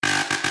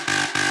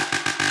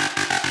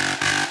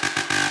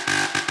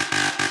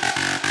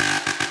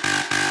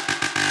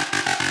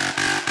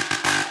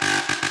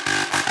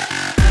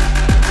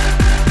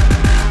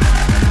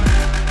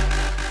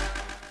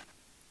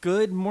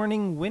good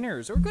morning,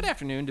 winners, or good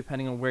afternoon,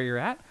 depending on where you're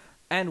at,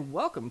 and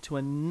welcome to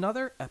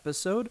another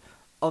episode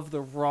of the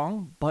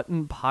Wrong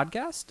Button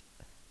Podcast.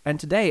 And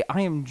today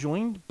I am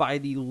joined by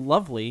the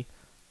lovely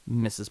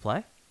Mrs.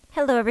 Play.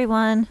 Hello,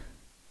 everyone.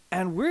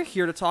 And we're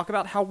here to talk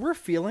about how we're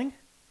feeling.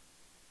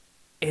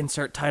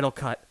 Insert title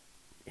cut.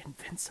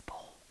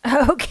 Invincible.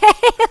 Okay,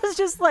 I was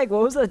just like,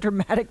 what was that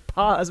dramatic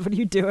pause? What are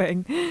you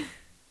doing?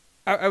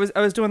 I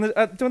was doing the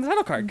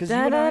title card because you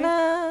and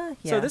I.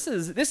 Yeah. So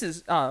this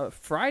is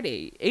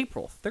Friday,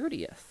 April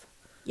 30th.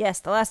 Yes,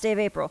 the last day of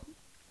April.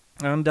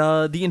 And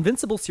the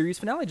Invincible series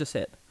finale just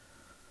hit.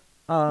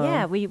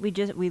 Yeah, we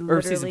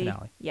literally season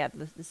finale. Yeah,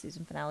 the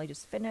season finale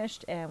just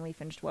finished, and we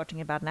finished watching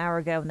it about an hour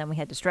ago, and then we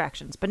had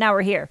distractions. But now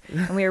we're here,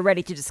 and we are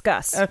ready to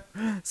discuss.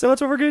 So that's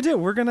what we're gonna do.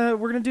 We're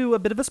gonna do a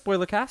bit of a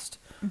spoiler cast.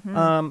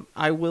 Mm-hmm.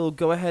 I will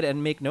go ahead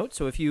and make notes.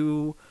 So if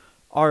you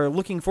are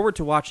looking forward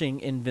to watching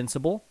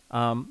Invincible,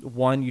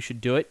 one, you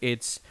should do it.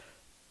 It's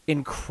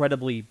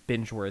incredibly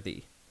binge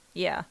worthy.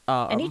 Yeah,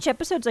 and each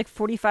episode's like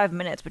 45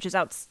 minutes, which is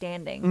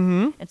outstanding.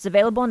 Mm-hmm. It's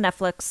available on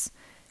Netflix,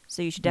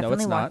 so you should definitely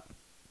no, it's watch. not.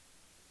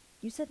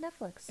 You said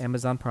Netflix.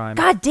 Amazon Prime.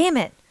 God damn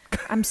it!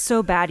 I'm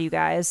so bad, you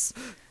guys.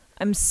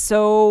 I'm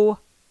so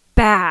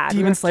bad.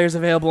 Demon Slayer's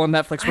available on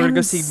Netflix. We're gonna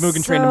go see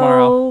Mugen Train so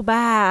tomorrow.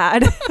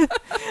 Bad.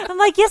 I'm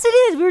like, yes, it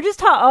is. We were just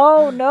talking.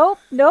 Oh,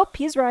 nope.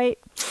 He's right.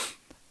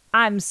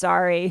 I'm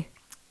sorry.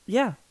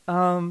 Yeah.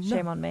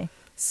 Shame on me.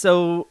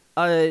 So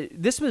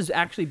this was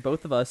actually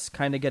both of us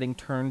kind of getting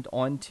turned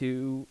on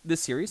to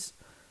this series.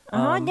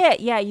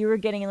 Yeah. You were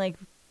getting like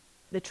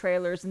the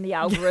trailers and the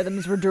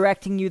algorithms were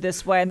directing you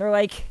this way, and they're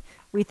like,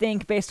 we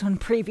think based on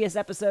previous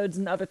episodes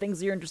and other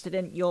things you're interested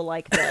in, you'll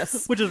like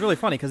this. Which is really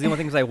funny because the only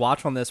things I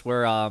watched on this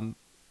were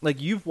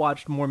like you've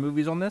watched more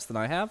movies on this than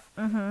I have.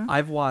 Mm-hmm.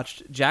 I've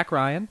watched Jack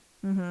Ryan.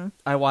 Mm-hmm.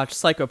 I watched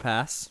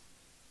Psychopaths.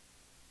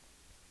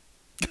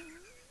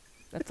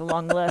 That's a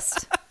long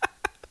list.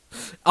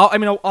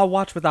 I'll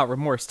watch without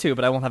remorse too,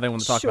 but I won't have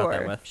anyone to talk about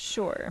that with.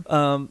 Sure.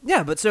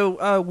 Yeah, but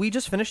so we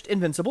just finished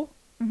Invincible,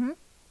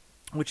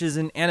 which is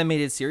an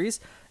animated series,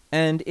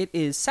 and it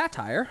is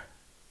satire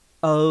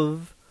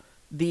of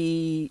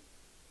the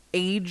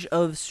age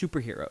of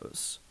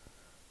superheroes.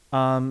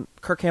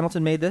 Kirk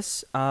Hamilton made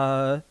this,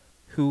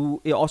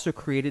 who also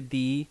created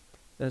the...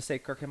 Did I say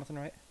Kirk Hamilton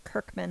right?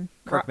 Kirkman.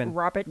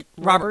 Robert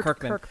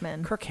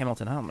Kirkman. Kirk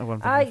Hamilton. I don't know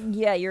what I'm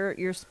thinking. Yeah,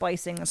 you're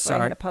splicing. That's why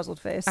I had a puzzled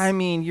face. I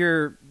mean,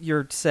 you're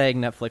saying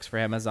Netflix for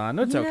Amazon.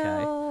 It's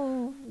okay.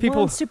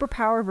 One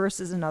superpower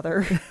versus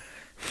another.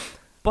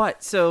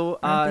 But so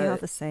aren't they all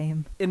the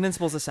same?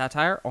 Invincible is a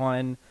satire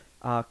on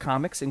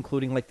comics,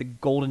 including like the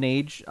Golden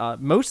Age,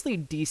 mostly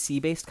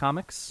DC-based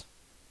comics.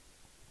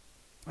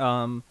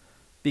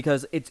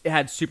 Because it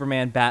had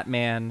Superman,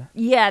 Batman.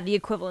 Yeah, the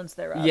equivalents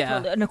thereof. Yeah.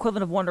 Totally. An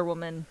equivalent of Wonder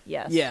Woman,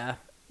 yes. Yeah.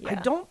 I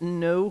don't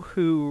know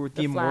who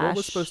the Immortal Flash.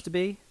 was supposed to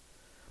be.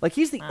 Like,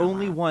 he's the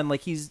only one,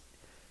 like, he's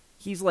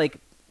like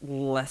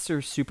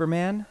lesser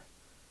Superman.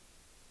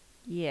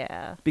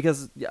 Yeah.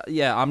 Because,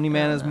 yeah,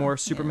 Omni-Man is more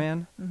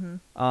Superman. Yeah.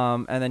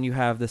 Mm-hmm. And then you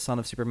have the Son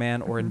of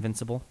Superman or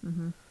Invincible.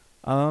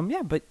 Mm-hmm.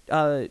 Yeah, but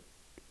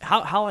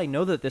how I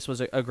know that this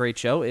was a great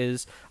show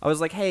is I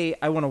was like, hey,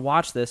 I want to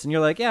watch this. And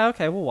you're like, yeah,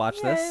 okay, we'll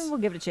watch this. We'll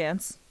give it a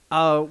chance.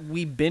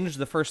 We binged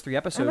the first 3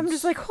 episodes. And I'm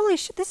just like, holy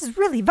shit, this is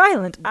really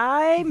violent.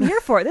 I'm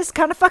here for it. This is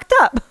kind of fucked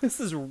up.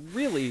 This is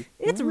really...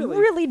 It's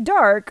really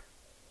dark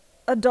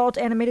adult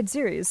animated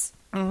series.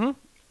 Mm-hmm.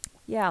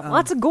 Yeah,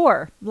 lots of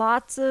gore.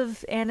 Lots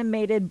of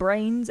animated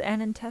brains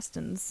and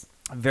intestines.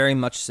 Very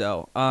much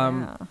so.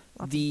 Yeah,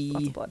 lots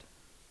of blood.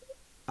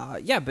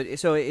 Yeah, but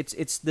so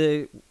it's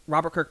the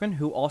Robert Kirkman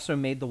who also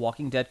made the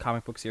Walking Dead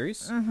comic book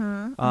series.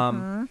 And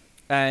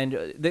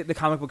the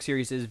comic book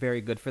series is very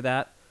good for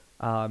that,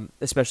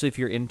 especially if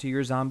you're into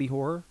your zombie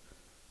horror.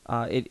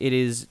 It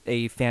is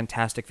a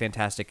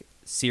fantastic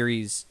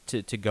series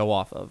to go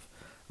off of.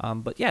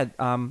 But yeah,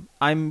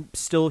 I'm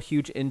still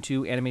huge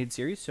into animated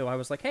series, so I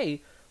was like,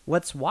 hey,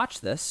 let's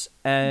watch this.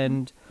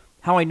 And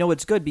how I know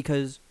it's good,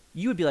 because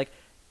you would be like,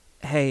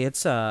 hey,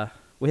 it's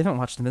we haven't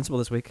watched Invincible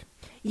this week.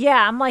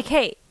 Yeah, I'm like,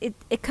 hey,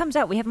 it comes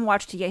out. We haven't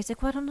watched it yet. He's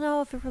like, well, I don't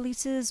know if it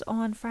releases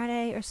on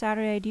Friday or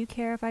Saturday. Do you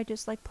care if I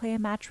just like play a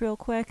match real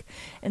quick?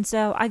 And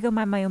so I go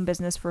mind my own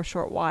business for a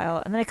short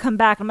while, and then I come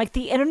back. I'm like,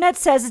 the internet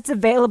says it's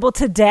available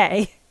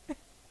today.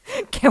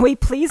 Can we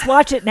please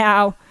watch it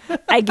now?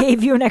 I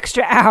gave you an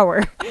extra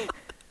hour.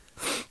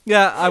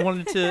 Yeah, I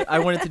wanted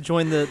to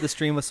join the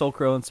stream with Soul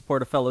Crow and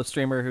support a fellow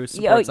streamer who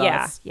supports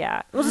us.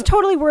 Yeah. It was a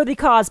totally worthy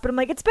cause, but I'm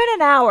like, it's been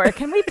an hour.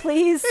 Can we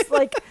please,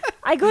 like,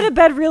 I go to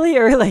bed really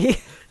early.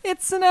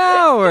 It's an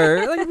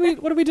hour.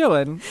 Like, what are we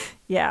doing?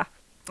 Yeah.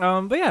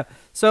 But yeah.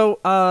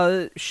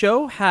 So,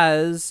 show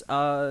has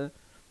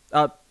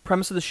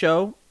premise of the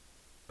show: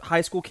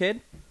 high school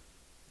kid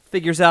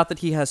figures out that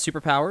he has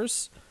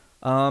superpowers,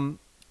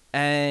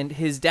 and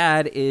his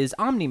dad is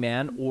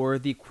Omni-Man, or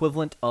the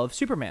equivalent of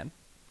Superman.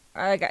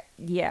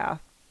 Yeah.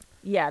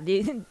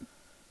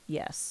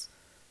 Yes.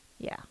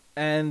 Yeah.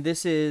 And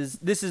this is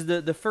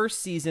the first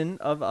season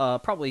of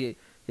probably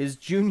his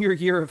junior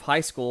year of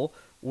high school,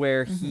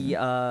 where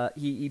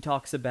he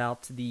talks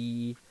about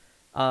the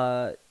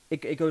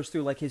it goes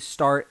through like his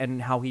start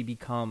and how he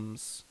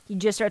becomes. He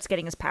just starts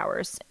getting his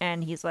powers,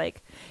 and he's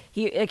like,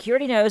 he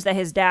already knows that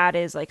his dad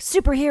is like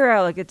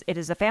superhero, like it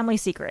is a family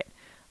secret.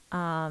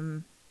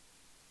 And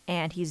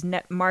he's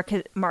Mark,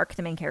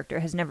 the main character,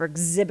 has never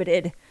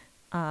exhibited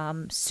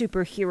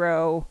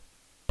superhero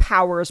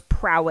powers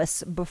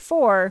prowess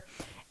before,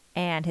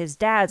 and his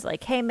dad's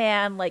like, hey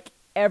man, like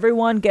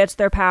everyone gets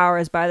their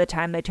powers by the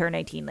time they turn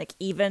 18, like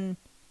even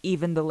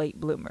the late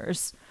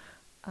bloomers.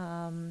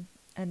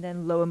 And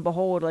then lo and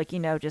behold, like, you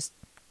know, just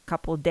a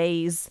couple of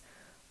days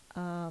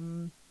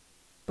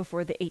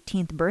before the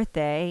 18th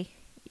birthday,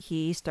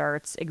 he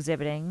starts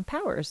exhibiting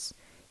powers.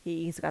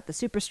 He's got the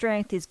super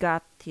strength. He's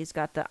got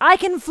the I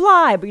can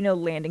fly, but you know,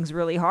 landing's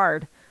really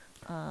hard.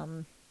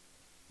 And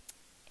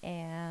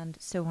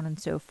so on and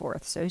so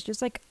forth. So he's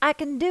just like, I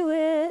can do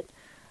it.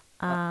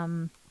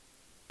 But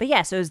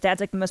yeah, so his dad's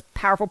like the most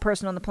powerful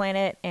person on the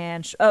planet,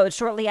 and it's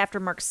shortly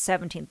after Mark's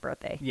 17th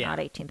birthday, not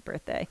 18th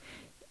birthday.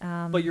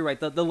 But you're right.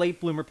 The late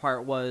bloomer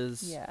part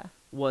was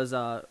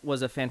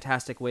a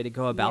fantastic way to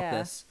go about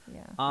this.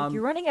 Yeah. Like,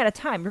 you're running out of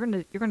time.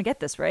 You're gonna get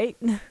this, right?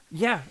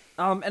 Yeah.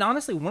 And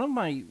honestly, one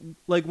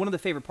of the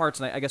favorite parts,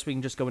 and I guess we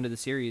can just go into the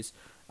series.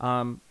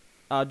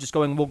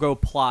 We'll go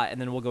plot, and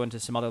then we'll go into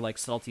some other like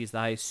subtleties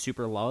that I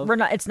super love.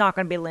 It's not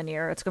gonna be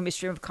linear. It's gonna be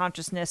stream of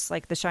consciousness,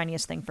 like the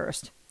shiniest thing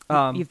first.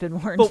 You've been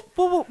warned.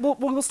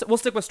 We'll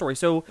stick with story.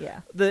 So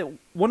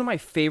one of my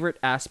favorite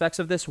aspects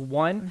of this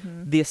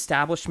the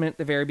establishment at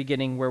the very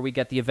beginning, where we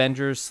get the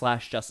Avengers /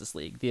 Justice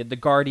League, the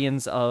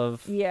Guardians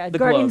of the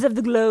Guardians Globe. of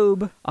the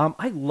Globe.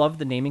 I love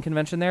the naming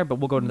convention there, but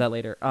we'll go into that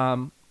later.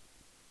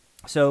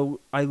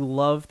 So I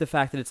love the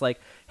fact that it's like,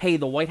 hey,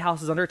 the White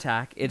House is under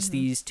attack. It's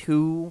these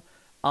two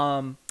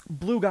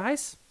blue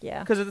guys. Yeah.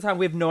 Because at the time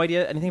we have no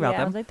idea anything about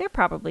them. I was like, they're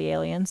probably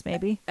aliens,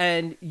 maybe.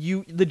 And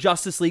the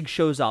Justice League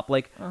shows up.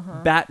 Like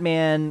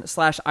Batman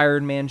 /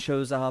 Iron Man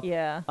shows up.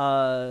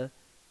 Yeah.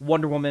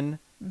 Wonder Woman.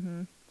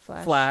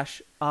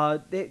 Flash.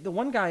 The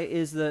one guy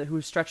is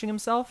who's stretching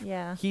himself.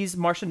 Yeah. He's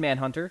Martian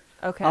Manhunter.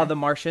 Okay. The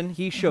Martian.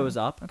 He shows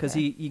up because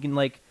he can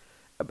like,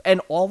 and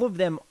all of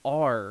them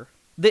are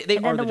they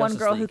and are then the one Justice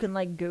girl League. who can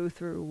like go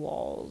through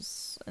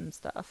walls and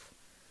stuff.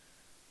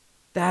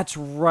 That's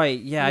right.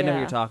 Yeah, I know who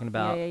you're talking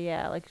about.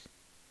 Yeah. Like,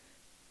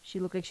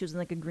 she looked like she was in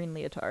like a green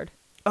leotard.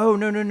 Oh,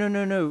 no.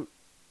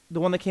 The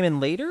one that came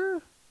in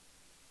later?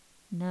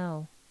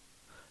 No.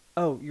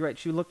 Oh, you're right.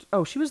 She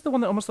was the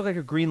one that almost looked like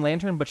a Green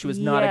Lantern, but she was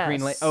not a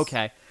Green Lantern.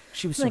 Okay.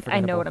 She was so forgettable.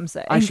 I know what I'm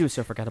saying. She was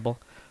so forgettable.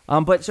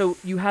 But so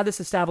you had this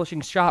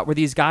establishing shot where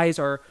these guys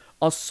are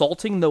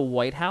assaulting the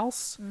White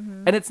House,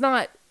 and it's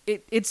not.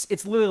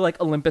 It's literally like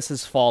Olympus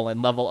Has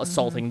Fallen level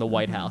assaulting the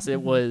White House.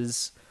 It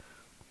was.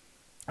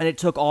 And it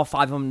took all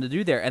 5 of them to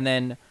do there. And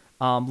then,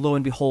 lo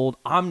and behold,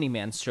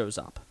 Omni-Man shows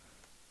up.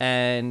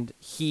 And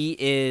he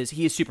is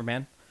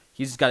Superman.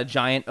 He's got a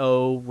giant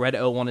red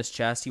O on his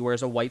chest. He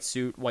wears a white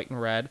suit, white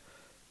and red.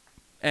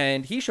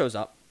 And he shows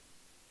up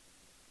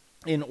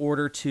in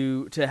order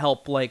to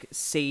help, like,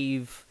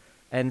 save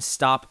and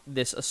stop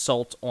this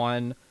assault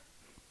on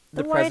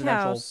the White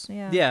presidential... House,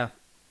 yeah.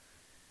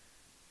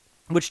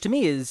 Which, to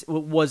me,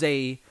 was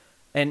an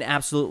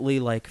absolutely,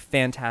 like,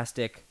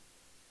 fantastic...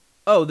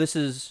 Oh, this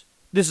is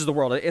the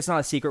world. It's not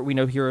a secret. We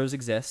know heroes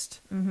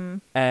exist.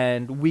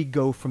 And we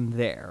go from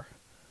there.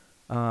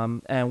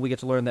 And we get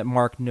to learn that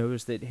Mark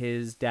knows that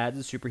his dad's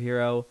a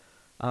superhero.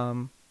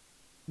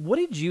 What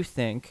did you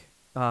think?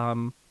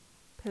 Posing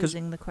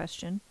the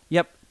question.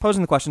 Yep,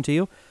 posing the question to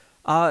you.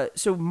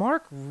 So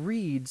Mark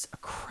reads a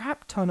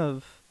crap ton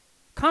of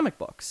comic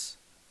books.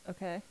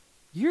 Okay.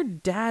 Your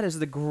dad is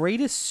the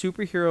greatest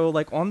superhero,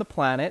 like, on the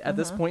planet at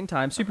this point in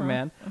time,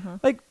 Superman.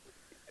 Like,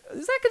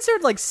 is that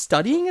considered like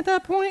studying at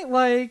that point?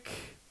 Like,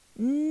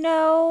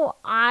 no,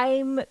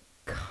 I'm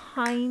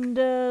kind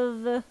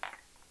of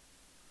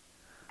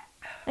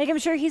like, I'm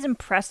sure he's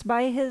impressed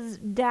by his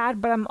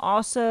dad, but I'm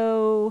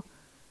also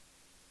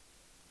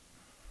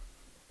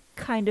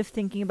kind of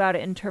thinking about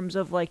it in terms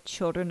of like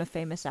children of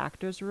famous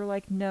actors who are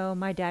like, no,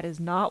 my dad is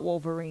not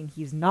Wolverine.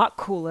 He's not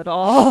cool at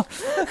all.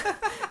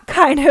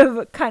 kind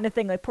of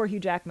thing, like poor Hugh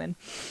Jackman.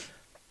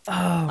 Oh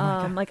my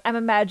God. Like, I'm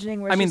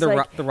imagining where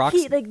the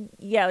Rock's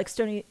like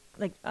Stony,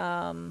 like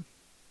the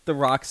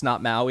Rock's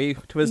not Maui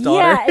to his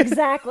daughter. Yeah,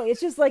 exactly. It's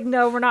just like,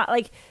 no, we're not,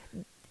 like,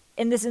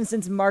 in this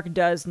instance, Mark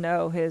does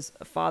know his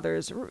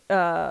father's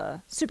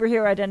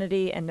superhero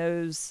identity and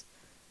knows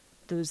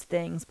those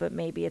things, but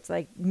maybe it's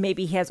like,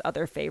 maybe he has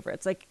other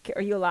favorites. Like,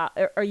 can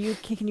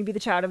you be the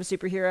child of a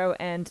superhero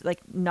and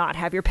like not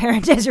have your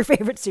parent as your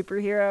favorite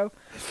superhero?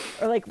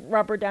 Or like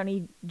Robert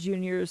Downey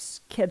Jr.'s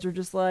kids are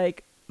just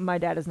like, my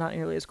dad is not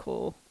nearly as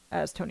cool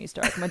as Tony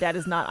Stark. My dad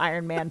is not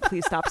Iron Man.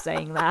 Please stop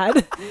saying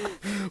that.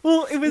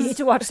 Well, you need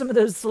to watch some of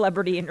those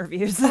celebrity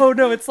interviews. Oh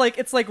no, it's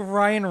like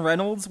Ryan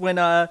Reynolds when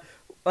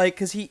like,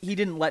 because he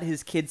didn't let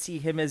his kids see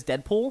him as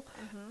Deadpool,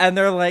 and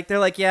they're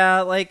like,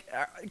 yeah, like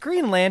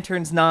Green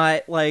Lantern's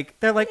not like,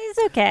 they're like,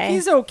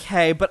 he's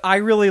okay, but I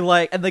really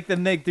like, and like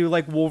then they do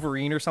like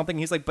Wolverine or something.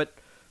 He's like, but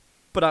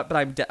but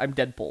I'm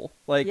Deadpool.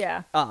 Like,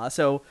 Yeah.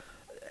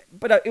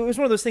 But it was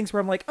one of those things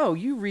where I'm like, oh,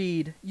 you're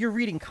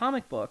reading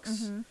comic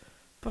books,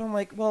 but I'm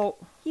like, well,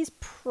 he's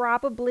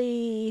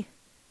probably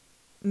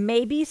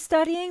maybe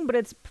studying, but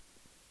it's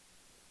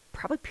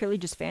probably purely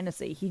just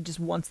fantasy. He just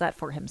wants that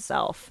for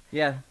himself.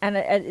 yeah,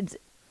 And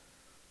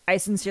I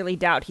sincerely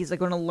doubt he's like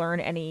going to learn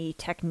any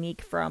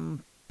technique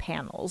from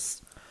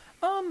panels.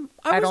 I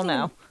don't wasn't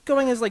know.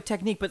 going as like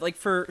technique, but like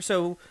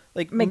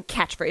Make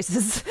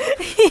catchphrases.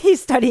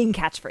 He's studying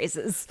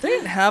catchphrases. they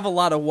didn't have a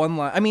lot of one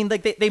line. I mean,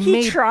 like they He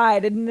made.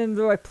 tried, and then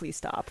they're like, "Please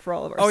stop!" For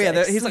all of our Oh yeah,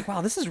 sakes. he's like,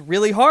 wow, this is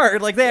really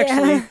hard. Like they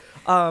actually,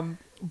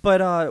 but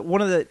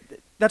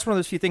that's one of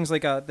those few things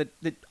like that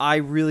I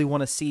really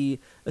want to see,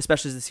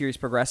 especially as the series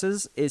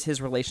progresses, is his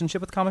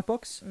relationship with comic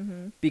books,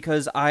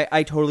 because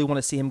I totally want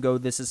to see him go,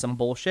 this is some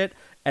bullshit,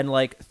 and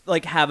like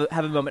have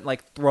a moment,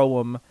 like throw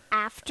him.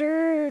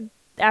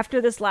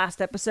 After this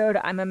last episode,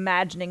 I'm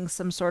imagining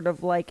some sort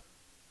of like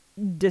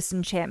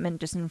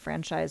disenchantment,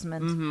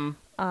 disenfranchisement,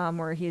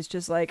 where he's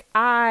just like,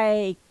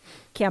 I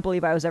can't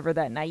believe I was ever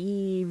that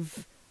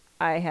naive.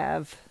 I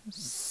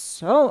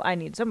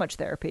need so much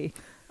therapy.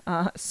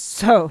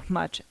 So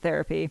much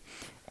therapy.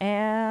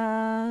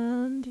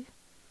 And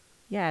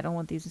yeah, I don't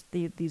want these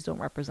don't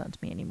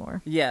represent me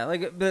anymore. Yeah,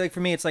 like for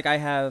me, it's like I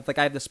have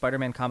the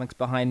Spider-Man comics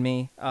behind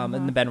me,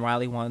 and the Ben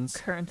Reilly ones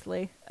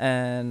Currently.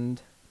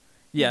 and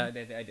yeah,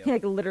 I do.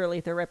 Like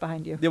literally, they're right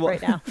behind you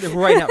right now.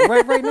 right now,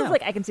 right now.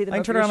 Like I can see them. I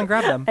can turn around and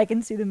grab them. I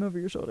can see them over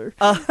your shoulder.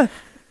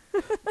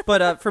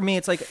 But for me,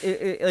 it's like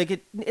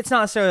it's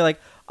not necessarily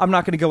like I'm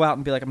not going to go out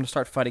and be like I'm going to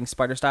start fighting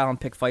spider style and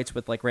pick fights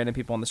with like random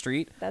people on the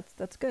street.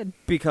 That's good.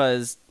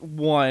 Because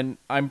one,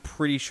 I'm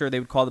pretty sure they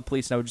would call the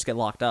police and I would just get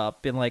locked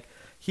up. Being like,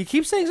 he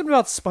keeps saying something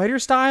about spider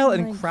style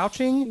and Like,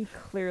 crouching. He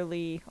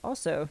clearly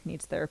also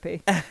needs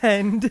therapy.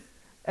 And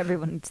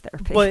Everyone needs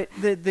therapy. but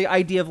the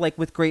idea of like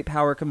with great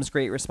power comes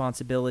great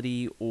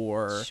responsibility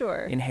or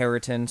Sure.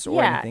 inheritance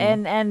or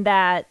anything. and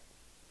that,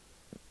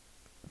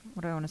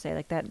 what do I want to say?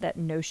 Like that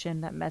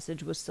notion, that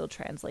message was still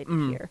translated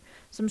here.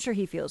 So I'm sure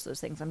he feels those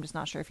things. I'm just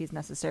not sure if he's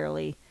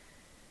necessarily.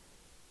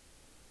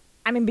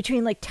 I mean,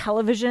 between like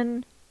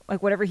television,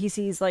 like whatever he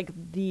sees, like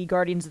the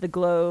Guardians of the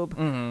Globe,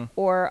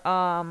 or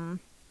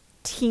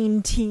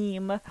Teen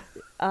Team,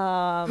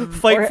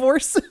 Fight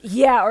Force.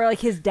 yeah, or like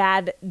his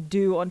dad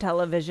do on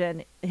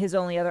television. His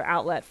only other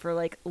outlet for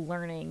like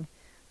learning,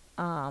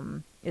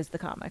 is the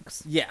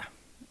comics. Yeah.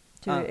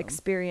 To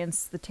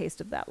experience the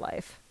taste of that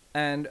life.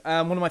 And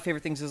one of my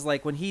favorite things is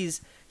like when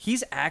he's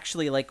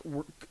actually like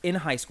in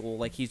high school,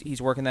 like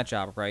he's working that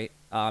job, right?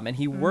 And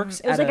he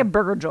works. It was at like a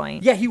burger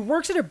joint. Yeah, he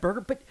works at a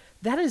burger, but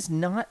that is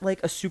not like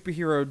a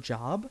superhero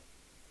job.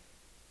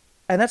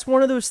 And that's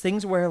one of those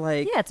things where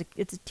like, Yeah,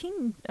 it's a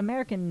teen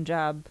American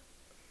job.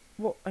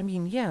 well, I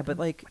mean, yeah, but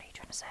like, What are you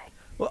trying to say?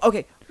 well,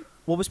 okay,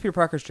 what was Peter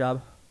Parker's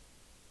job?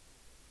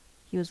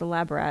 He was a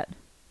lab rat.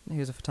 He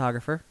was a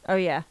photographer. Oh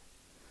yeah.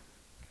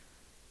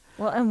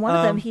 Well, and one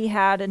of them, he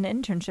had an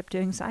internship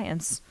doing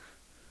science.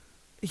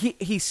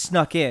 He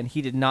snuck in.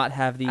 He did not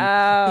have the.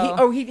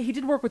 Oh. He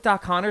did work with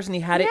Doc Connors, and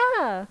he had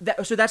Yeah.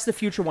 it. So that's the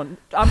future one.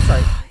 I'm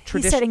sorry.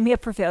 He's setting me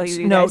up for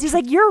failure, you No, guys. He's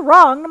like, you're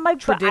wrong. I'm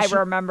like, but I tradition-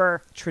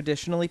 remember.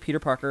 Traditionally, Peter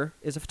Parker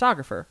is a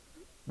photographer.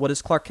 What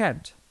is Clark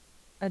Kent?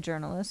 A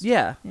journalist.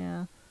 Yeah.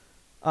 Yeah.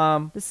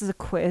 Um. This is a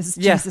quiz.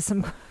 Yeah. Jesus,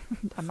 I'm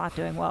not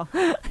doing well.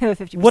 I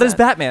have a 50%. What is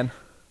Batman?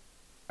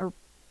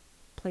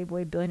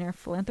 Playboy billionaire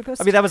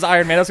philanthropist? I mean, that was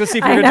Iron Man. I was gonna see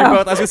if you I were gonna do know.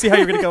 both. I was gonna see how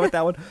you were gonna go with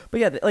that one.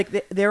 But yeah,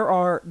 like there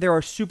are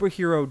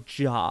superhero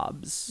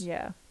jobs.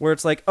 Yeah. Where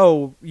it's like,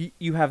 oh,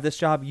 you have this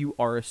job, you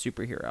are a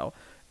superhero,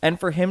 and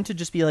for him to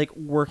just be like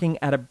working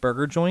at a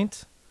burger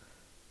joint,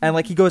 and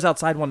like he goes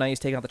outside one night, he's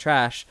taking out the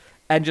trash,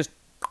 and just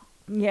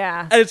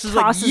Yeah. And it's just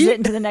like, tosses yeet. it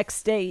into the next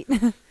state.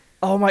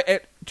 oh my,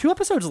 2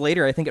 episodes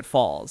later, I think it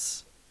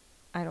falls.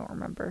 I don't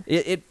remember.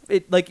 It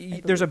like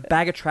there's a believe it.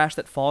 bag of trash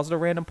that falls at a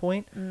random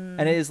point,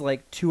 and it is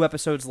like 2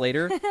 episodes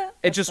later.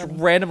 It just funny.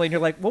 randomly, and you're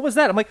like, what was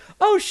that? I'm like,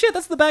 oh shit,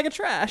 that's the bag of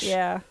trash.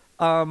 Yeah.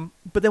 But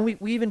then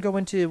we even go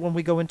into when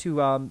we go into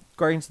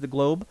Guardians of the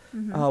Globe,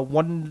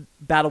 one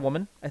Battle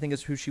Woman, I think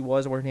is who she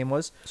was or what her name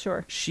was.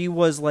 Sure. She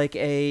was like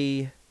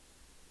a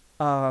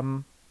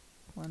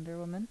Wonder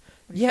Woman?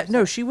 What did yeah, she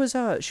no,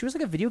 say? she was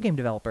like a video game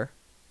developer.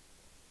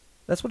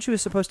 That's what she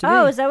was supposed to be.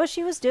 Oh, is that what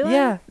she was doing?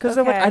 Yeah, because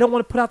I'm like, Okay. I don't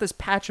want to put out this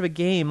patch of a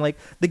game. Like,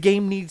 the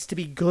game needs to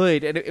be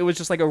good. And it was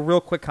just like a real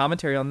quick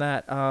commentary on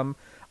that.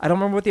 I don't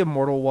remember what the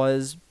Immortal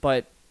was,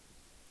 but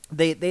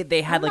they had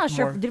I'm like not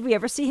sure. more. Did we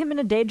ever see him in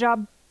a day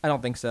job I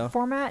don't think so.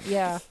 format?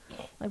 Yeah.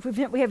 Like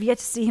we have yet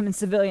to see him in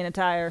civilian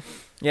attire.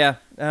 Yeah,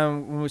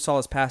 when we saw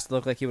his past, it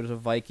looked like he was a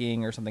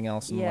Viking or something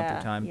else in the winter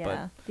time.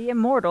 Yeah. The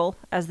Immortal,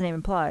 as the name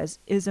implies,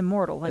 is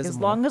immortal. Like Is as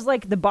immortal. long as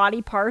like the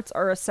body parts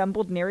are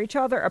assembled near each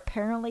other,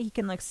 apparently he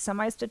can like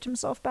semi-stitch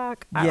himself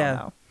back. I Yeah.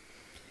 don't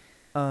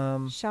But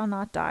know. Shall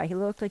not die. He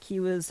looked like he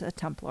was a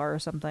Templar or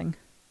something.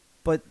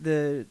 but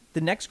the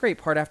next great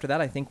part after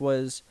that, I think,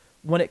 was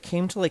when it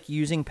came to like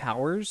using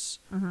powers.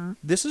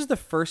 This is the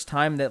first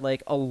time that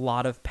like a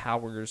lot of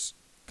powers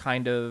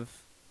kind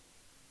of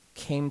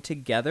came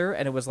together,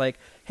 and it was like,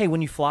 hey,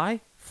 when you fly,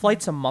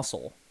 flight's a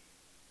muscle.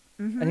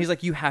 And he's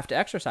like, you have to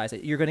exercise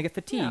it. You're going to get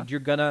fatigued.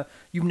 Yeah.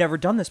 You've never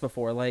done this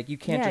before. Like, you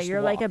can't just you're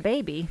walk. like a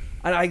baby.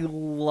 And I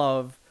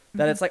love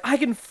that it's like, I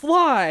can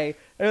fly.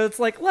 And it's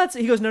like,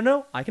 he goes,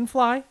 no, I can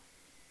fly.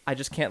 I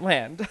just can't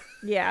land.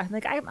 Yeah,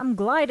 like I'm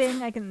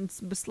gliding. I can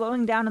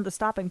slowing down and the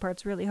stopping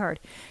part's really hard.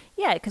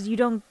 Yeah, because you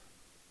don't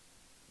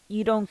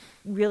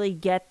really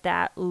get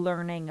that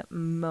learning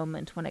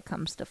moment when it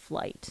comes to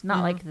flight.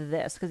 Not like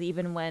this, because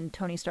even when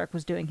Tony Stark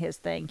was doing his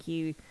thing,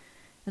 he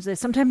was like,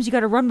 sometimes you got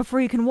to run before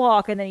you can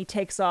walk, and then he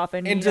takes off,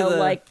 and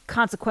like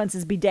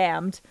consequences be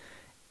damned.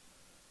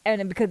 And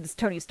then because it's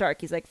Tony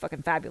Stark, he's like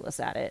fucking fabulous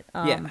at it.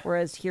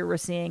 Whereas here we're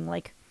seeing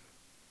like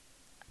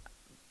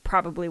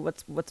probably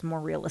what's more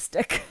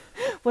realistic.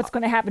 What's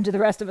going to happen to the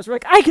rest of us? We're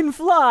like, I can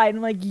fly,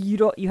 and like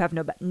you have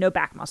no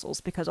back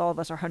muscles because all of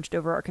us are hunched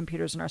over our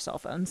computers and our cell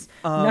phones.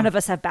 None of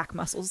us have back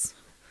muscles.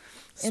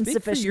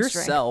 Speak for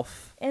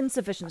yourself.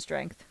 Insufficient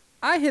strength.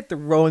 I hit the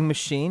rowing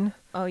machine.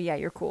 Oh yeah,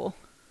 you're cool.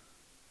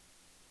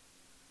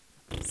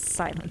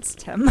 Silence,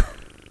 Tim.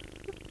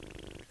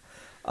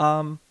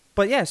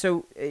 But yeah,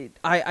 so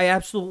I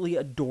absolutely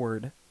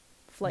adored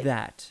Flight.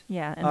 That.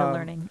 Yeah, and the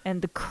learning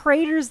and the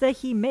craters that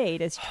he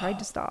made as he tried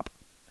to stop.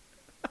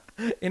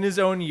 In his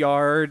own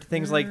yard,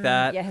 things like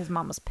that. Yeah, his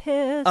mom was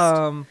pissed.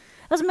 That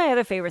was my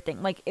other favorite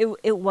thing. Like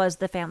it was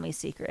the family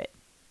secret.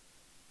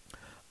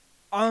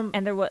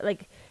 And there was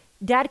like,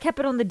 Dad kept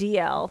it on the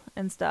DL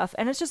and stuff,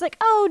 and it's just like,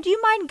 oh, do you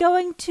mind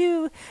going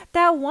to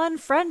that one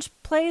French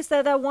place,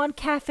 that one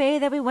cafe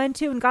that we went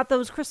to and got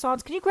those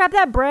croissants? Can you grab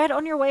that bread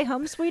on your way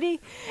home, sweetie?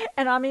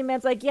 And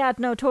Omni-Man's like, yeah,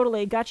 no,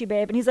 totally, got you,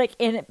 babe. And he's like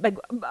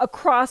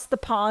across the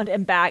pond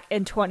and back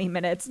in 20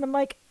 minutes, and I'm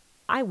like,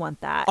 I want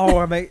that.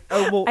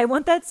 I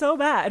want that so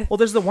bad. Well,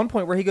 there's the one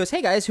point where he goes,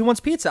 hey guys, who wants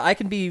pizza? I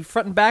can be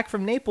front and back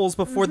from Naples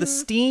before the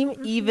steam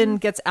even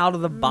gets out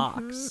of the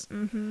box.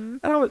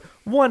 And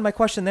my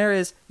question there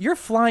is, you're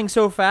flying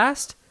so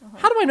fast.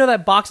 How do I know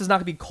that box is not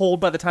going to be cold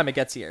by the time it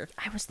gets here?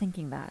 I was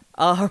thinking that.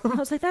 I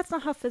was like, that's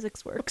not how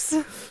physics works.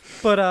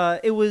 But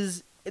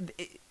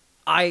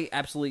I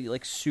absolutely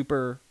like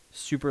super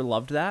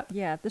loved that.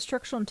 Yeah, the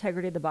structural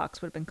integrity of the box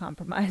would have been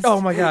compromised.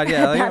 Oh my god,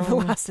 yeah. At that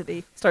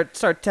velocity.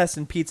 Start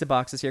testing pizza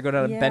boxes here. Go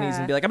down to Benny's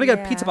and be like, I'm gonna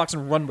get a pizza box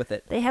and run with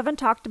it. They haven't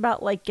talked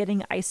about like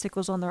getting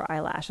icicles on their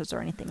eyelashes or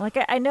anything. Like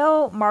I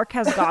know Mark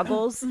has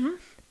goggles,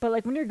 but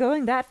like when you're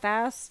going that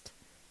fast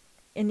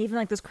and even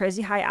like those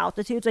crazy high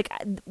altitudes, like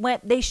when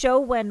they show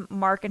when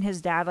Mark and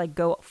his dad like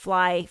go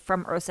fly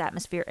from Earth's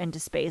atmosphere into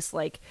space,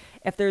 like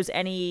if there's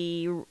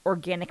any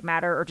organic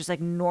matter or just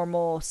like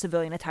normal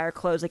civilian attire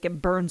clothes, like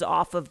it burns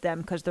off of them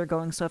because they're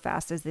going so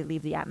fast as they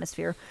leave the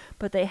atmosphere.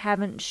 But they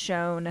haven't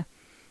shown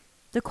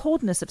the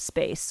coldness of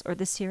space or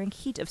the searing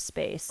heat of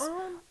space,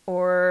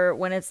 or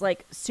when it's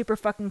like super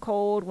fucking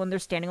cold when they're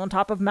standing on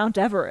top of Mount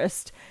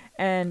Everest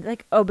and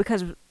like, oh,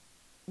 because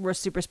we're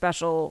super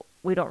special,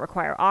 we don't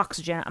require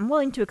oxygen. I'm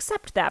willing to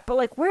accept that, but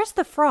like, where's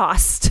the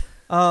frost?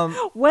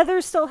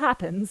 Weather still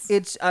happens.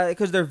 It's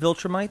because they're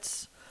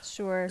Viltrumites.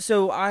 Sure.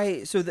 So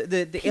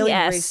the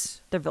alien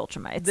race, they're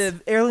Viltrumites.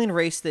 The alien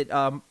race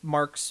that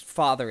Mark's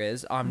father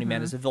is,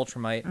 Omni-Man, is a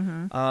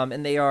Viltrumite,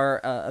 and they are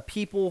a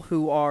people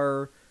who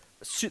are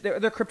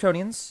they're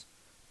Kryptonians,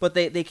 but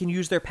they can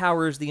use their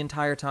powers the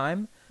entire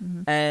time,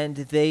 and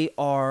they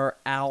are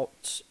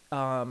out.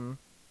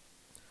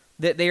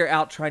 They are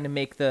out trying to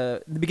make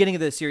the beginning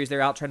of the series. They're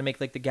out trying to make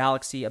like the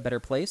galaxy a better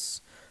place,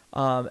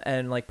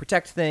 and like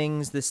protect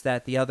things, this,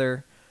 that, the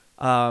other,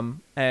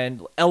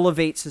 and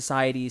elevate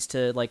societies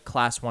to like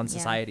class 1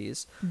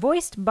 societies.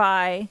 Voiced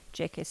by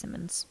J.K.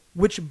 Simmons.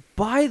 Which,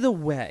 by the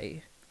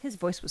way, his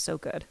voice was so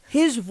good.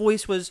 His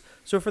voice was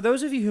so. For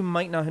those of you who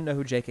might not know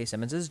who J.K.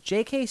 Simmons is,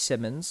 J.K.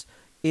 Simmons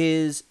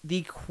is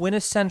the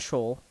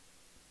quintessential.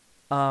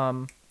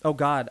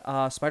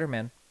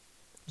 Spider-Man.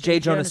 J.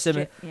 Jonah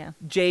Simmons.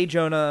 J.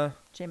 Jonah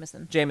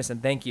Jameson.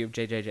 Thank you,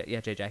 JJ.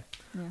 Yeah, JJ.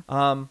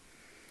 Yeah.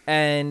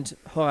 And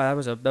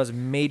that was a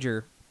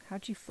major.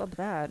 How'd you flub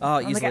that? Oh,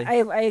 easily.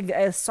 Like,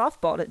 I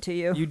softballed it to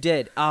you. You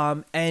did.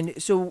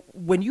 And so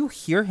when you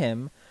hear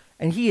him,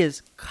 and he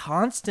is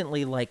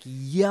constantly like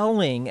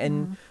yelling,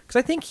 and because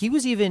I think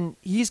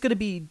he's going to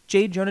be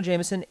J. Jonah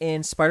Jameson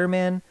in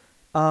Spider-Man,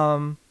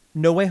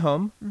 No Way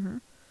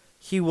Home.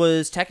 He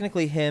was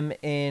technically him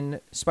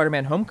in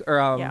Spider-Man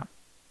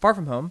Far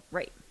From Home.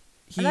 Right.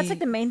 And that's like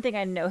the main thing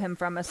I know him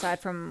from,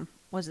 aside from,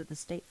 was it the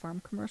State Farm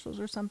commercials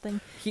or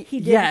something? He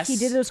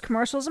did those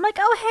commercials. I'm like,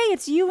 oh, hey,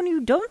 it's you and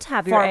you don't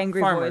have your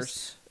angry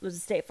voice. Was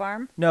it State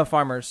Farm? No,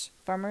 Farmers.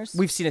 Farmers?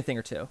 We've seen a thing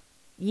or two.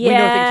 Yes. We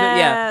know a thing or two.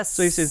 Yeah.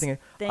 So we've seen a thing.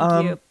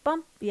 Thank you.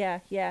 Bump. Yeah.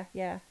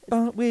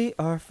 We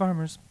are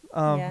farmers.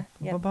 Yep.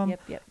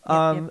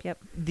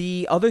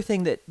 The other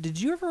thing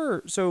did you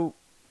ever, so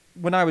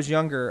when I was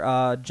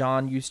younger,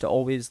 John used to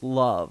always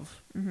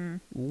love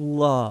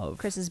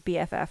Chris's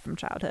BFF from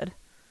childhood.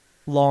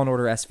 Law and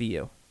Order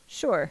SVU.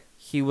 Sure.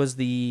 He was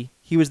the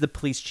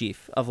police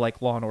chief of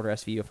like Law and Order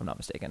SVU, if I'm not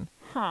mistaken.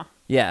 Huh.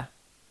 Yeah.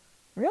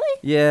 Really?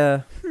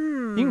 Yeah.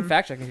 You can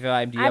fact check if you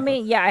have IMDb. I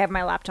mean, yeah, I have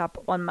my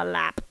laptop on my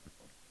lap.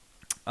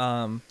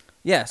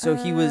 Yeah, so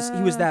he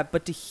was that,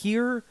 but to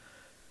hear,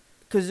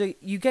 because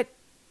you get,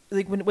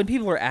 like, when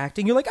people are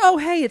acting, you're like, oh,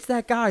 hey, it's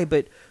that guy,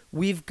 but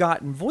we've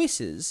gotten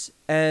voices,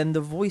 and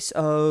the voice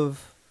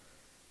of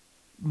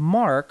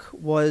Mark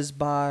was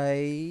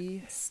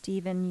by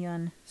Steven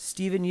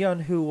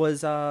Yeun, who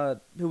was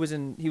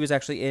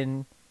actually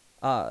in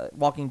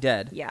Walking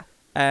Dead. Yeah.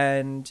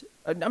 And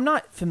I'm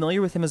not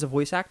familiar with him as a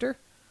voice actor.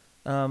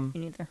 Me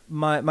neither.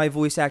 My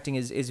voice acting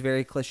is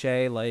very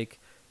cliche, like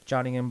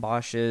Johnny and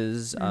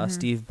Bosch's,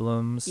 Steve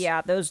Blum's.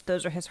 Yeah, those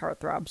are his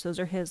heartthrobs. Those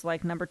are his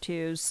like number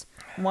 2s,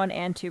 1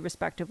 and 2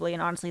 respectively.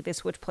 And honestly, they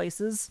switch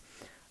places.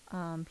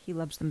 He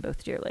loves them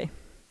both dearly.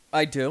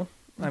 I do.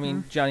 I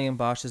mean, Johnny and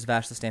Bosch is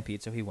Vash the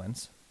Stampede, so he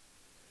wins.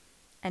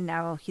 And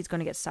now he's going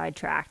to get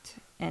sidetracked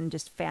and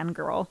just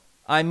fangirl.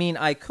 I mean,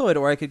 I could,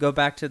 or I could go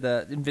back to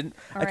the.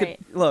 All I right.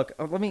 could look.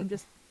 Let me. I'm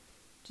just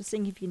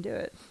seeing if you can do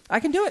it. I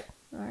can do it.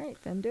 All right,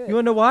 then do it. You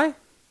want to know why?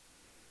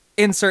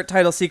 Insert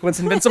title sequence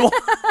Invincible.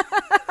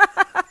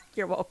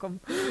 You're welcome.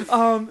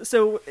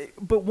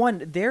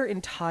 But their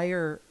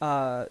entire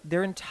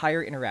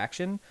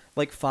interaction,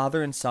 like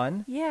father and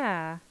son,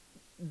 Yeah.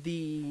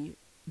 the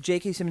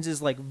J.K.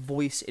 Simmons' like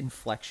voice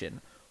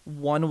inflection,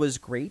 one was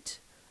great,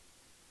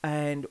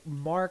 and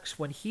Mark's,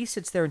 when he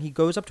sits there and he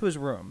goes up to his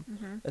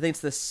room, I think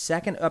it's the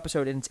second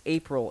episode, and it's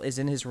April is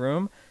in his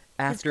room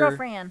after His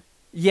girlfriend.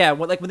 Yeah,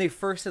 when they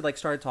first had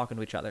started talking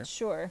to each other,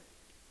 Sure.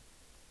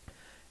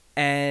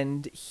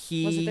 and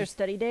Was it their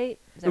study date?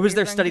 It was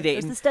their study date. It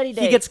was the study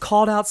date. He gets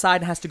called outside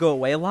and has to go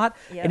away a lot,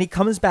 Yep. and he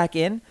comes back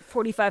in.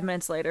 45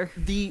 minutes later.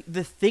 The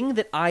thing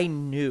that I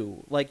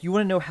knew, like, you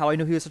want to know how I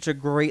knew he was such a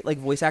great like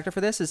voice actor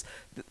for this is,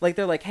 like,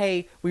 they're like,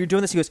 hey, when you're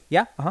doing this, he goes,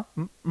 yeah,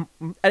 and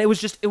it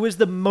was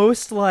the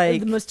most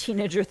like The most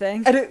teenager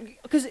thing. and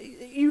because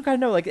you gotta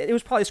know, like, it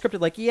was probably scripted,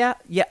 like, yeah,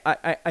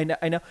 I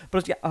know,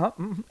 but it's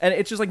and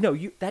it's just like, no,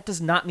 that does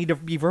not need to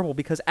be verbal,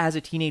 because as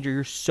a teenager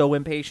you're so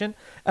impatient,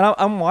 and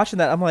I'm watching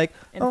that, I'm like,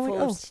 And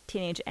full of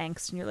teenage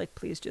angst, and you're like,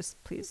 please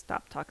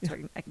stop talking so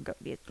I can go.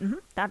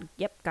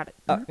 Yep, got it.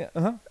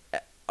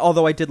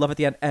 Although I did love at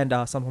the end, and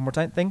some one more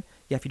time thing,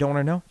 yeah, if you don't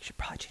want to know, you should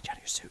probably change out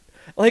of your suit.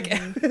 Like,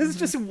 it's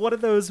just one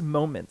of those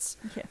moments.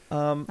 Yeah.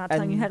 Not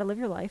telling you how to live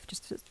your life,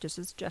 just a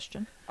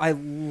suggestion. I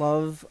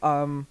love.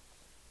 What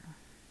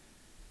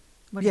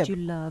did you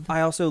love?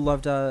 I also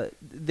loved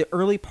the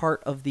early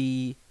part of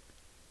the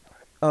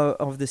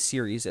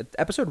series,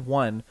 episode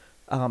 1,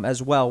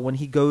 as well. When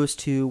he goes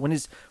to when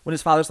his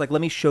father's like,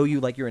 let me show you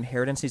like your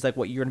inheritance. He's like,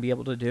 what you're gonna be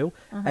able to do,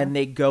 and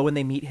they go and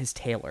they meet his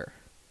tailor.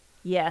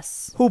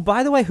 Yes. Who,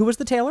 by the way, who was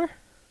the tailor?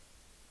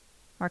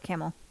 Mark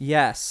Hamill.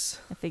 Yes.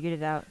 I figured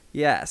it out.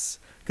 Yes.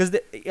 Because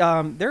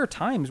there are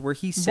times where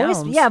he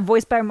sounds...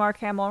 voiced by Mark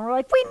Hamill. And we're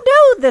like, we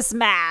know this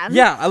man.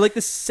 Yeah, I like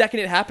the second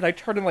it happened, I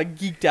turned and like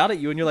geeked out at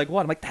you, and you're like,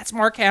 what? I'm like, that's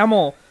Mark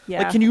Hamill. Yeah.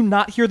 Like, can you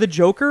not hear the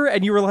Joker?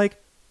 And you were like,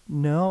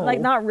 no.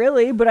 Like, not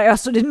really, but I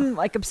also didn't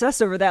like obsess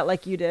over that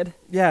like you did.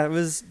 Yeah, it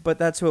was, but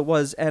that's who it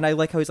was. And I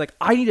like how he's like,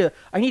 I need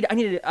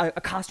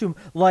a costume,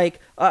 like,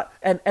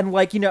 and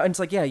like, you know, and it's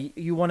like, yeah,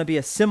 you want to be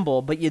a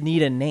symbol, but you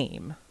need a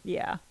name.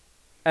 Yeah.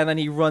 And then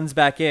he runs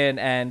back in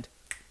and...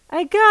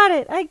 I got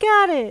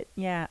it.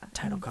 Yeah.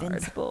 Title card.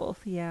 Invincible.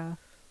 Yeah.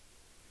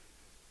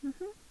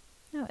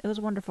 No, it was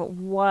wonderful.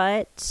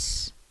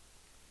 What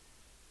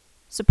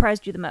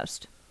surprised you the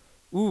most?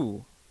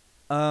 Ooh.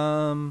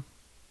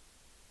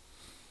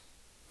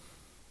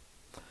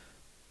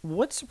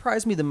 What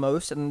surprised me the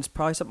most, and it's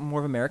probably something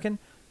more of American,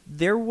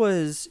 there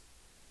was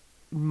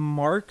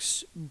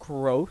Mark's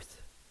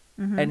growth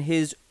and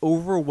his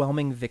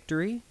overwhelming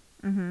victory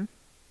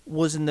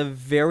was in the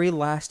very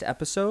last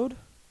episode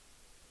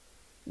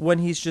when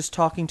he's just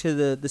talking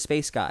to the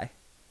space guy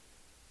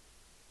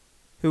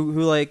who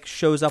like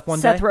shows up one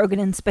day. Seth Rogen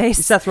in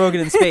space. Seth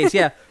Rogen in space,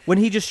 yeah. When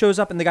he just shows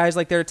up and the guy's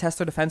like there to test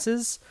their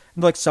defenses,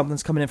 and like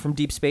something's coming in from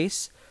deep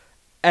space,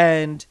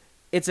 and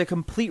it's a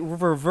complete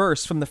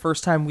reverse from the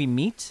first time we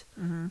meet.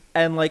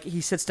 And like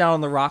he sits down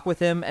on the rock with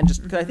him, and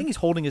just 'cause I think he's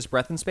holding his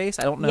breath in space.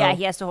 I don't know. Yeah,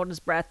 he has to hold his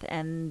breath,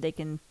 and they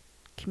can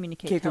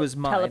communicate to his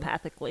mind.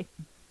 telepathically.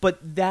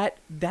 But that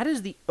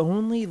is the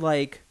only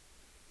like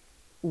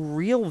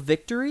real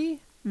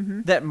victory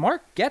that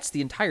Mark gets the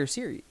entire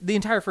series, the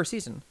entire first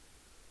season.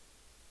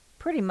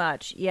 Pretty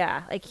much,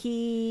 yeah. Like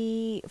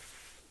he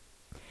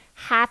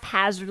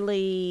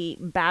haphazardly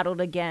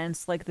battled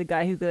against like the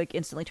guy who like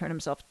instantly turned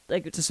himself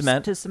like to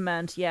cement, to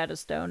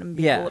stone and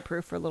be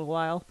bulletproof for a little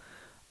while.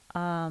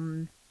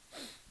 But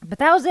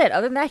that was it.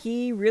 Other than that,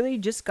 he really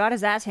just got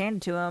his ass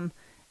handed to him,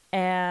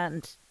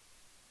 and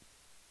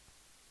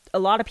a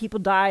lot of people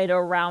died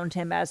around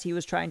him as he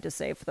was trying to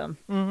save them.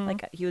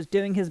 Like he was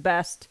doing his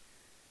best,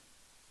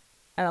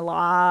 and a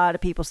lot of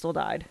people still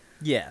died.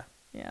 Yeah.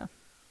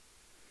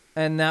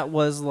 And that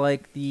was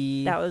like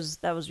that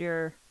was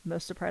your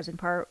most surprising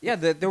part. Yeah,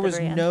 there was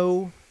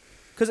no,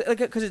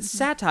 because it's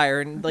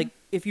satire, and like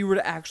if you were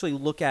to actually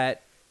look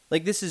at,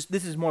 like, this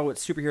is more what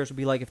superheroes would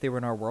be like if they were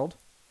in our world.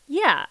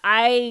 Yeah,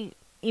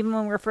 even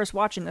when we were first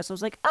watching this, I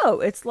was like, oh,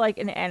 it's like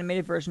an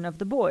animated version of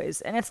The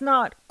Boys. And it's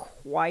not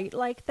quite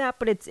like that,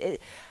 but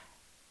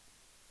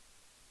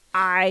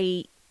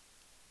I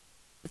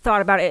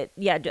thought about it.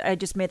 Yeah, I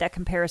just made that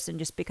comparison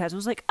just because it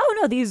was like, oh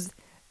no,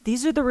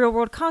 these are the real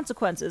world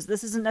consequences.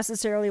 This isn't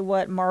necessarily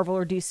what Marvel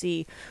or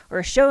DC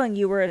are showing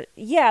you. Where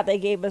they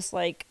gave us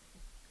like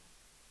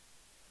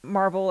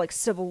Marvel like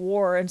Civil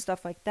War and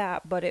stuff like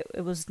that, but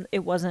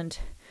it wasn't.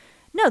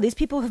 No, these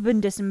people have been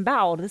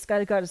disemboweled. This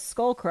guy got his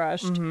skull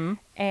crushed,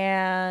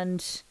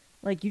 and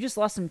like you just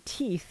lost some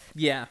teeth.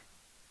 Yeah.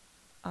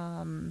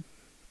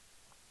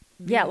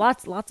 Yeah,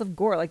 lots of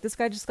gore. Like this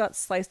guy just got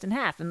sliced in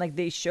half, and like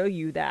they show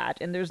you that,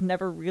 and there's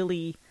never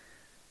really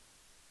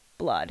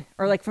blood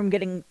or like from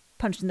getting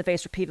punched in the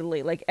face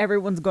repeatedly. Like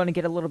everyone's going to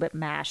get a little bit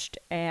mashed,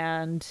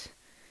 and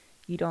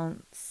you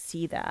don't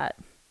see that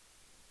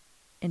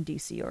in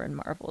DC or in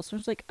Marvel. So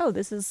it's like, oh,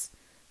 this is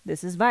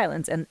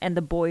violence, and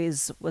The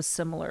Boys was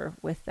similar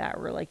with that.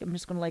 Where like I'm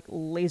just going to like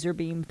laser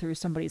beam through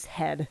somebody's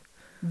head.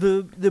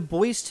 The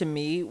Boys to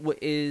me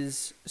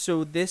is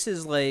so this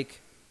is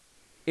like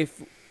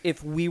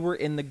if we were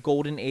in the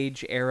Golden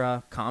Age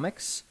era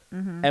comics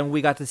and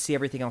we got to see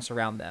everything else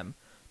around them.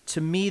 To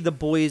me, The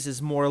Boys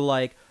is more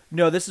like,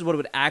 no, this is what it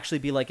would actually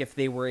be like if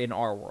they were in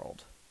our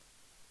world.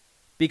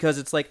 Because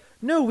it's like,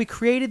 no, we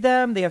created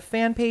them. They have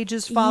fan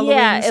pages, followings.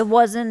 Yeah, it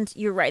wasn't.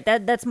 You're right.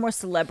 That's more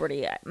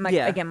celebrity.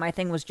 Again, my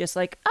thing was just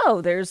like,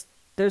 oh, there's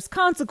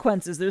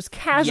consequences. There's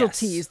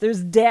casualties.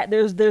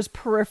 Yes. There's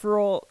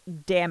peripheral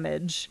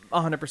damage.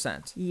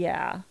 100%.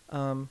 Yeah.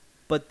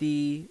 But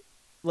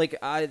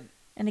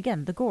and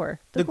again, the gore.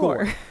 The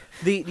gore.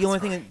 The only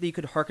thing that you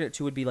could harken it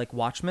to would be like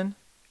Watchmen.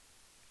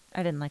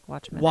 I didn't like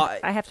Watchmen.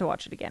 I have to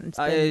watch it again. It's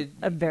been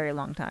a very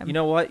long time. You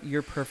know what?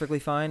 You're perfectly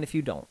fine if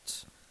you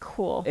don't.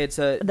 Cool.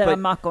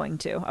 I'm not going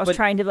to. I was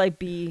trying to like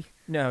be.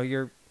 No,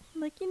 you're.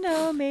 Like,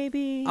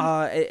 maybe.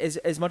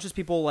 As much as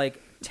people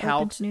like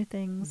tout new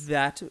things.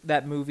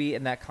 that movie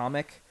and that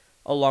comic,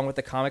 along with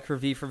the comic for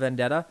V for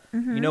Vendetta,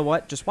 you know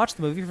what? Just watch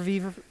the movie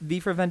for V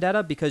for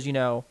Vendetta because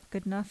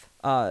good enough.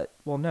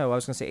 Well, no, I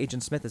was gonna say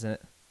Agent Smith is in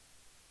it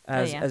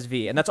as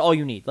V, and that's all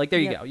you need. Like, there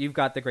you go. You've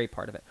got the great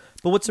part of it.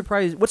 But what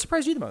surprised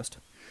you the most?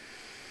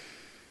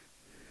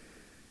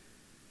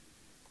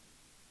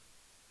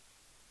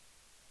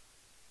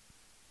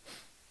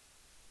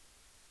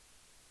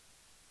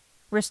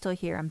 We're still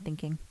here, I'm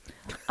thinking.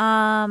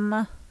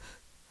 Dramatic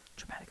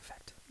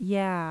effect.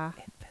 Yeah.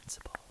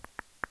 Invincible.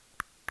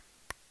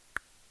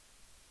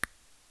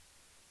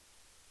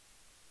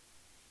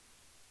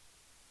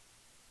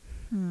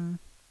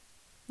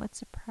 What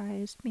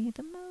surprised me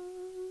the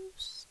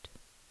most?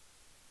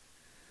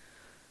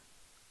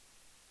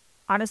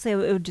 Honestly, it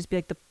would just be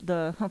like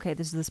the okay,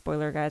 this is the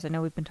spoiler, guys. I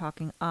know we've been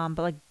talking. But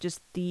like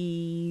just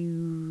the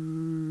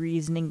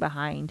reasoning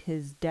behind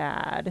his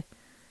dad.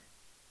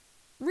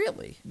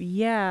 Really?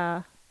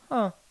 Yeah.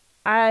 Huh.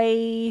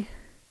 Because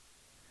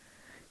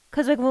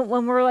like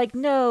when we're like,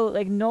 no,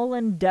 like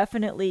Nolan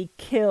definitely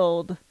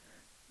killed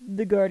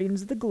the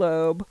Guardians of the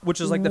Globe,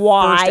 which is like the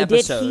first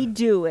episode. Why did he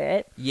do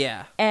it?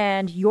 Yeah.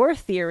 And your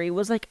theory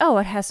was like, oh,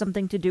 it has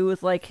something to do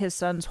with like his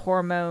son's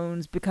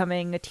hormones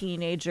becoming a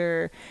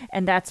teenager,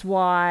 and that's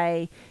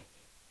why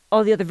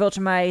all the other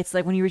Viltrumites,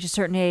 like when you reach a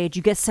certain age,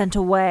 you get sent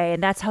away,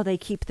 and that's how they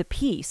keep the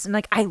peace. And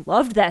like, I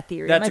loved that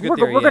theory. That's like, a good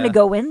theory. We're going to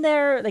go in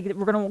there, like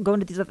we're going to go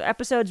into these other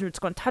episodes, and it's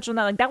going to touch on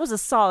that. Like that was a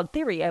solid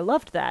theory. I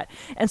loved that,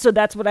 and so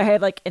that's what I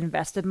had like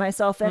invested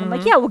myself in. I'm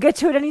like, yeah, we'll get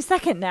to it any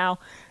second now,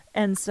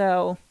 and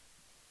so.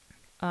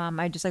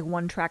 I just like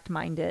one-tracked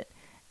mind it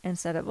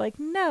instead of like,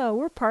 no,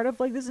 we're part of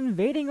like this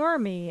invading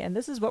army and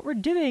this is what we're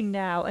doing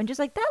now. And just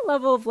like that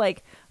level of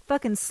like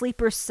fucking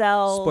sleeper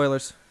cell.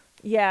 Spoilers.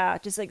 Yeah,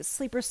 just like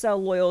sleeper cell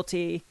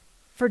loyalty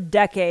for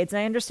decades. And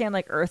I understand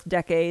like Earth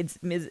decades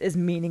is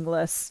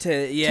meaningless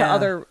to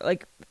other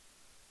like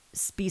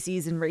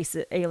species and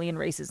alien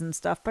races and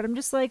stuff. But I'm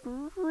just like,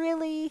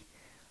 really?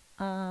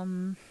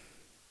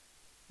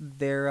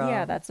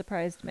 That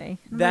surprised me.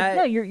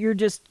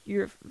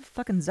 You're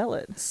fucking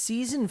zealot.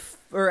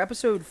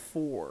 Episode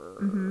 4,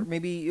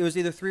 maybe it was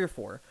either 3 or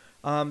 4.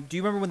 Do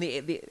you remember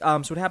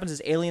when so what happens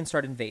is aliens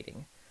start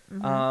invading,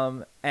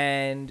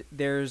 and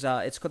there's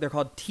they're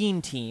called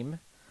Teen Team,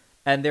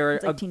 and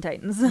they're like Teen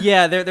Titans.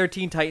 Yeah, they're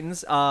Teen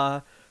Titans.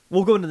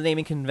 We'll go into the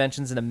naming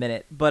conventions in a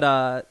minute,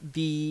 but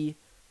the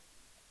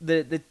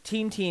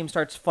team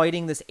starts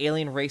fighting this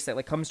alien race that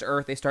like comes to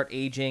Earth. They start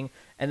aging,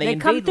 and they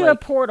invade, come through a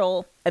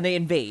portal, and they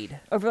invade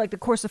over like the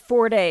course of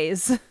 4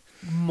 days,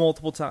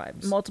 multiple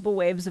times, multiple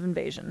waves of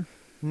invasion.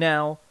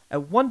 Now,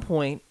 at one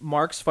point,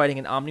 Mark's fighting,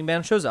 and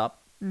Omni-Man shows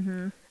up,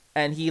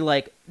 and he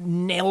like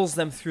nails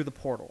them through the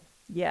portal.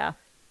 Yeah.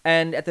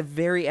 And at the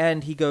very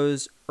end, he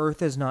goes,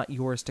 "Earth is not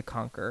yours to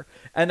conquer."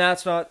 And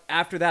that's not.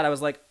 After that, I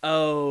was like,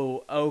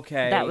 "Oh,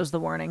 okay." That was the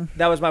warning.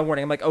 That was my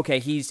warning. I'm like, "Okay,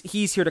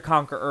 he's here to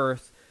conquer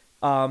Earth."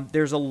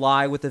 There's a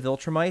lie with the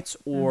Viltrumites,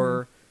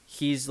 or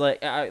he's like,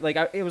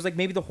 it was like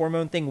maybe the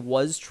hormone thing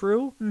was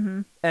true,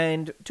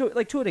 and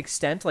to an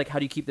extent, like how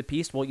do you keep the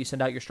peace? Well, you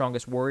send out your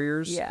strongest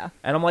warriors. Yeah,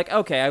 and I'm like,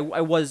 okay, I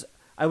was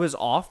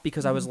off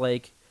because I was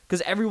like,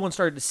 because everyone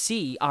started to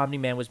see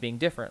Omni-Man was being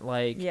different,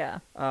 like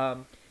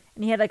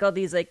and he had like all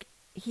these like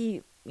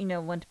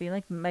want to be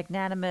like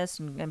magnanimous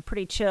and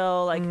pretty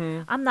chill. Like,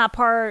 Mhm. I'm not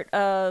part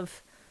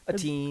of A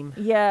team.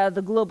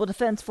 the global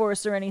defense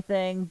force or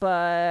anything,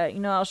 but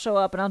I'll show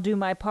up and I'll do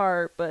my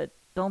part, but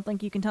don't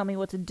think you can tell me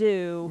what to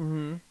do.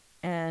 Mm-hmm.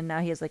 And now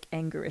he has like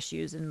anger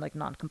issues and like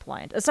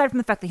non-compliant. Aside from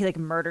the fact that he like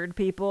murdered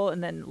people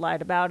and then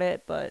lied about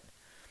it, but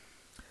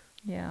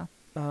yeah.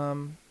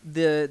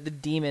 The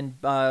demon,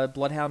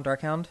 Bloodhound,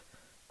 Darkhound.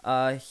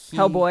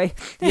 Hellboy.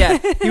 Yeah,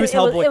 he was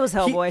Hellboy. It was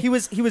Hellboy.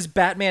 He was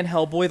Batman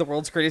Hellboy, the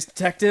world's greatest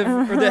detective,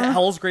 or the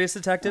Hell's greatest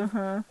detective.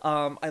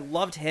 I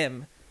loved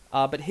him.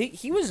 But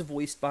he was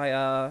voiced by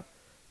oh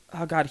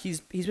god,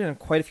 he's been in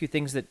quite a few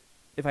things that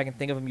if I can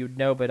think of him you would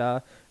know,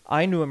 but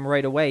I knew him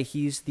right away.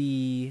 He is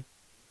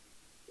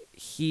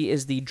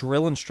the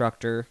drill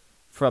instructor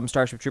from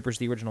Starship Troopers,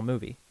 the original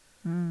movie.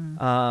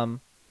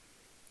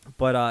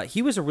 But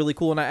he was a really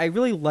cool, and I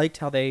really liked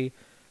how they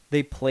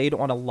played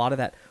on a lot of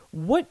that.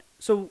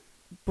 So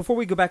before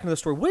we go back into the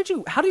story,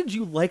 how did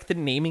you like the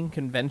naming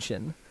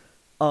convention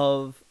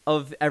of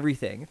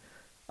everything?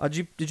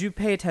 Did you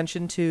pay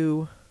attention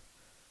to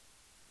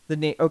the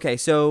name? Okay,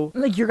 so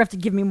like you're gonna have to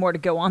give me more to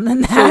go on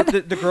than that.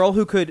 So the girl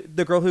who could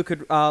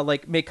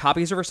like make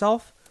copies of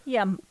herself.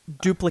 Yeah.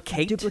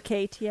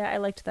 Duplicate. Yeah, I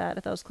liked that.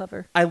 I thought it was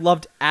clever. I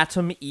loved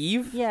Atom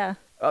Eve. Yeah.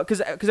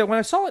 Because when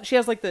I saw it, she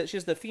has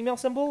the female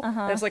symbol,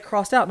 Uh-huh. and it's like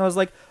crossed out, and I was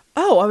like,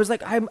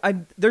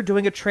 they're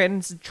doing a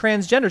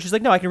transgender. She's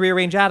like, no, I can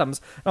rearrange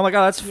atoms. And I'm like,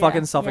 oh, that's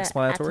fucking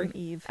self-explanatory. Atom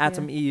Eve.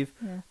 Atom Eve.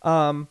 Yeah.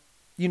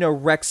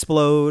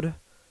 Rexplode.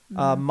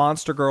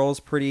 Monster Girl's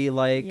pretty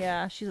like.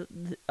 Yeah, she's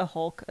a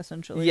Hulk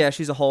essentially. Yeah,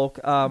 she's a Hulk.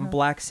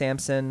 Black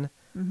Samson.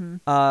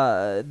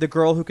 The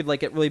girl who could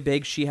like get really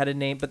big, she had a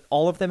name, but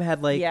all of them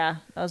had like. Yeah,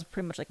 that was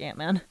pretty much like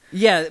Ant-Man.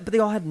 Yeah, but they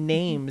all had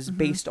names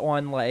based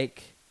on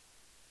like.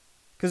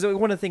 Because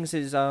one of the things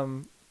is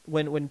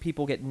when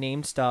people get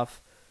named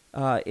stuff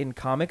in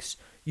comics,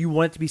 you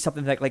want it to be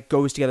something that like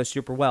goes together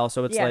super well.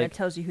 So it's like and it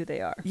tells you who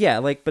they are. Yeah,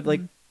 like like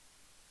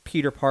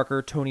Peter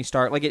Parker, Tony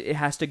Stark, like it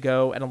has to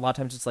go, and a lot of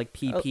times it's like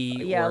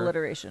PP.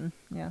 Alliteration.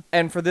 Yeah.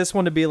 And for this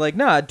one to be like,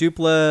 nah,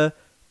 duplicate,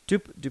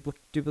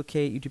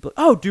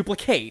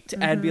 duplicate,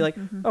 and be like,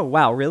 oh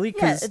wow, really?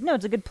 Yeah, no,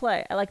 it's a good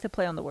play. I like to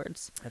play on the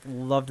words. I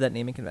loved that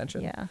naming convention.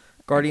 Yeah.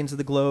 Guardians of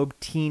the Globe,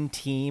 Teen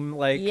Team,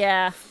 like,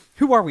 yeah,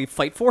 who are we?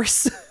 Fight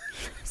Force.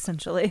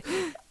 Essentially.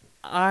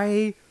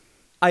 I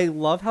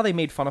love how they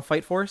made fun of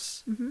Fight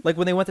Force. Like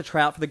when they went to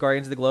try out for the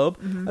Guardians of the Globe,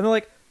 and they're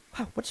like,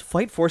 wow, what's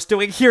Fight Force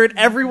doing here? And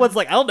everyone's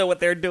like, I don't know what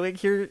they're doing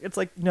here. It's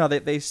like, no,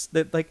 they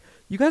like,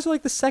 you guys are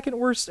like the second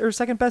worst or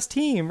second best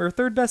team or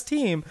third best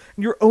team,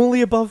 and you're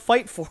only above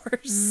Fight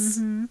Force.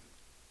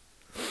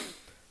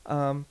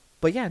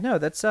 But yeah, no,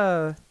 that's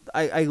I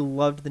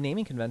loved the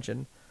naming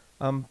convention.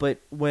 But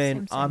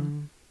when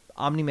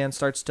Omni-Man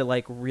starts to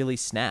like really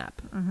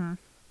snap, the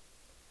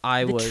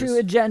true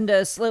agenda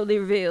is slowly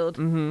revealed.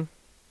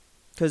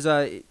 Because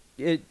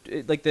it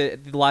like the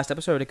last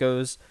episode, it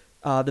goes,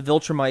 the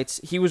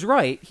Viltrumites. He was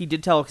right. He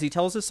did tell, because he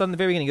tells his son in the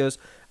very beginning. He goes,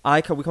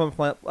 we come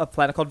on a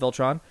planet called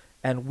Viltron,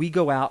 and we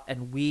go out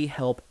and we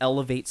help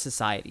elevate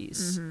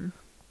societies.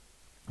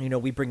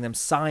 We bring them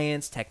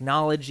science,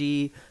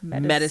 technology,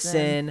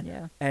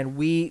 medicine, and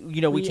we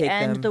take them. We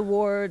end the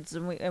wars,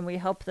 and we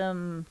help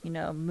them,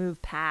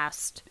 move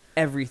past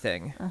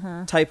everything.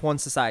 Type 1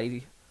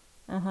 society.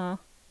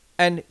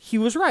 And he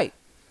was right.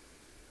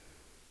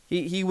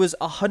 He was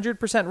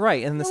 100%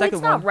 right. And the second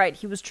it's not right.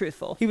 He was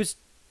truthful. He was.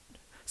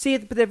 See,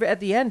 but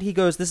at the end, he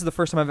goes, "This is the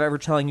first time I've ever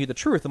telling you the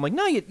truth." I'm like,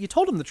 no, you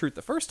told him the truth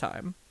the first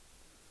time.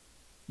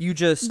 You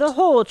just the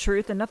whole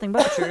truth and nothing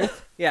but the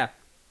truth. Yeah.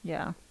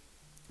 Yeah.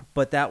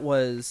 But that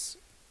was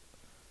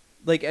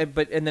like, and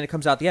then it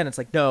comes out at the end. It's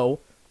like, no,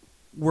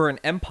 we're an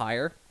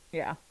empire.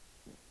 Yeah.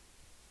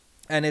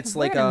 And it's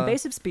we're like an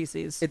invasive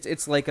species.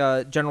 It's like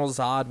General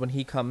Zod when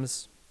he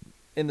comes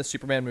in the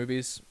Superman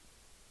movies.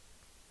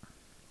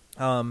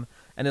 And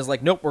is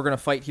like, nope, we're gonna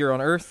fight here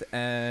on Earth,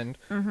 and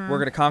we're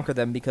gonna conquer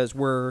them because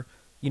we're,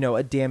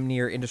 a damn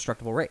near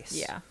indestructible race.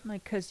 Yeah,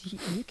 like, because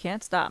you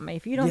can't stop me.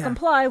 If you don't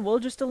comply, we'll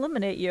just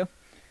eliminate you.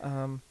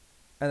 And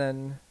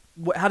then,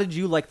 how did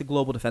you like the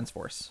Global Defense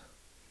Force?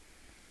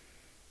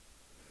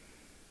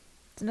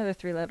 It's another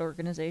 3-letter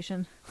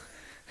organization.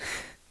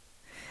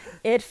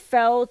 It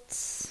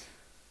felt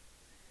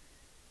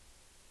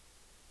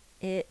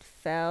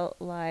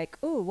like,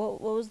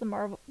 what was the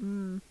Marvel?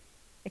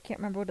 I can't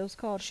remember what it was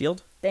called.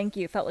 S.H.I.E.L.D.? Thank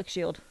you. It felt like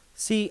S.H.I.E.L.D.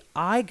 See,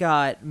 I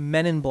got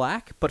Men in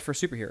Black, but for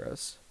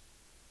superheroes.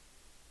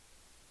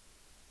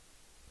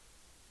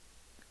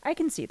 I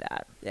can see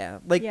that. Yeah,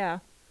 like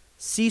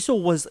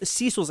Cecil's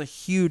a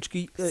huge.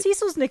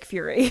 Cecil's Nick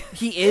Fury.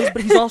 He is,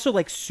 but he's also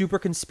like super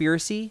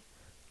conspiracy.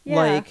 Yeah.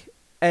 Like,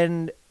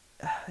 and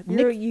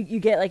you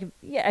get like,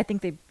 I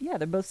think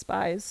they're both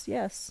spies.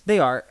 Yes, they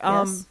are.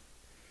 Yes.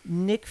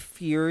 Nick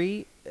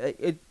Fury.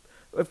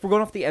 If we're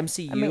going off the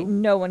MCU, I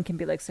mean, no one can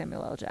be like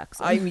Samuel L.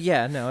 Jackson.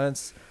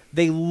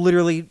 They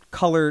literally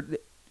colored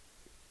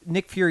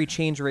Nick Fury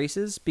changed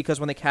races because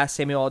when they cast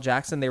Samuel L.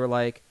 Jackson, they were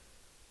like,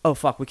 "Oh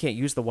fuck, we can't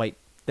use the white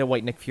the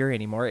White Nick Fury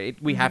anymore.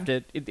 We have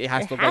to. It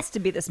has to. It has to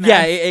be this man.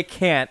 Yeah, it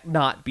can't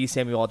not be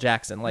Samuel L.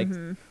 Jackson. Like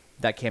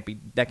that can't be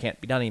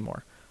done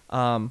anymore.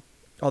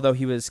 Although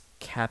he was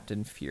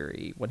Captain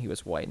Fury when he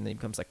was white, and then he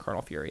becomes like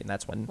Colonel Fury, and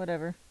that's when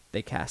whatever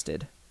they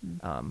casted.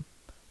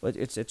 But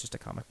it's just a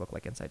comic book,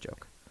 like inside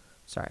joke.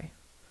 Sorry.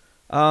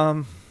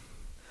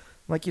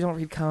 Like you don't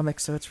read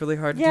comics, so it's really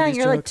hard to do these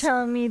you're jokes. like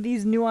telling me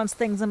these nuanced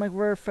things. I'm like,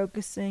 we're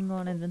focusing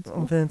on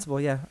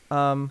Invincible. Yeah.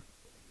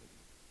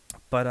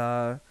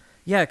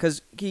 Yeah,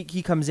 because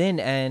he comes in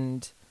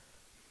and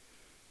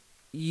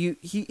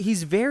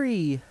he's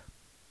very.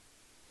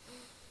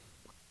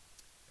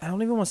 I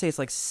don't even want to say it's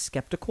like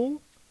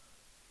skeptical,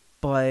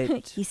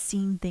 but He's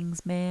seen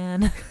things,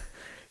 man.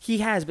 he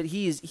has. But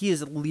he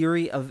is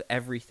leery of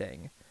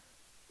everything.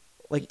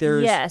 Like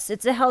there's Yes,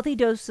 it's a healthy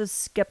dose of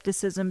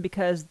skepticism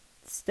because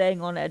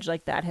staying on edge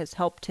like that has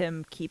helped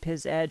him keep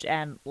his edge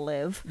and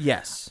live.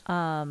 Yes.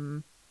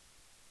 I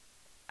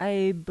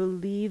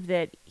believe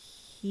that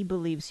he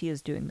believes he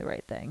is doing the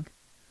right thing.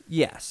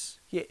 Yes.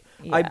 Yeah.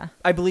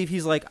 I believe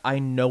he's like, I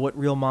know what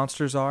real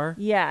monsters are.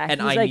 Yeah,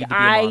 and he's I like, need to be a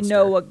I monster.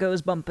 know what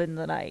goes bump in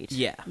the night.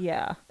 Yeah.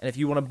 Yeah. And if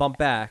you want to bump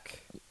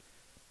back,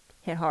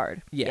 Hit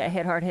hard. Yeah.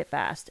 Hit hard, hit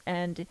fast.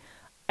 And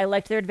I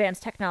liked their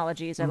advanced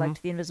technologies. I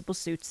liked the invisible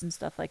suits and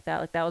stuff like that.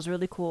 Like, that was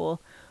really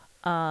cool.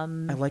 I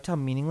liked how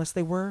meaningless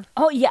they were.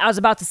 Oh, yeah, I was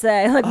about to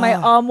say. Like,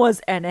 my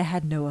was, and it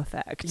had no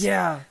effect.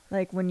 Yeah.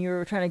 Like, when you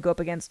were trying to go up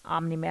against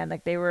Omni-Man,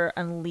 like, they were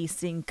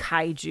unleashing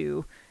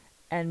kaiju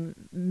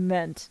and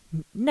meant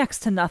next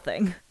to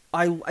nothing.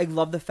 I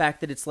love the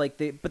fact that it's like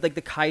the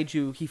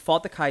kaiju, he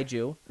fought the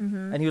kaiju,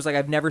 and he was like,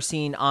 I've never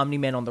seen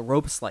Omni-Man on the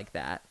ropes like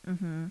that.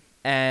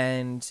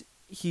 And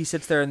he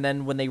sits there, and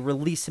then when they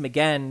release him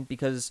again,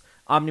 because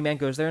Omni-Man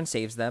goes there and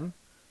saves them,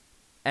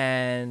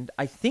 and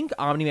I think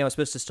Omni-Man was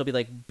supposed to still be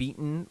like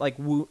beaten, like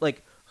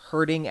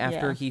hurting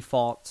after he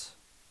fought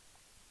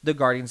the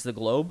Guardians of the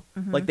Globe.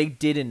 Like they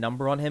did a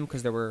number on him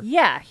because there were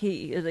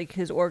he like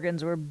his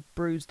organs were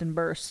bruised and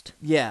burst.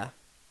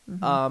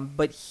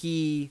 but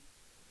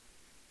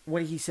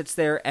when he sits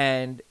there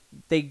and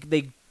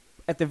they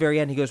at the very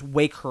end he goes,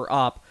 wake her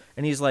up,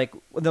 and he's like,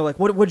 they're like,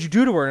 what'd you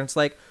do to her? And it's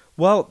like,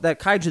 well, that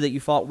kaiju that you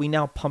fought, we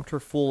now pumped her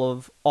full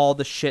of all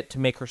the shit to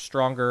make her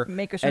stronger.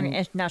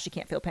 And now she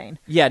can't feel pain.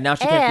 Yeah, now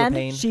she can't feel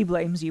pain. And she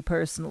blames you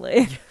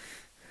personally.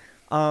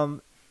 But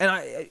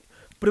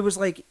it was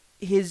like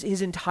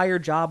his entire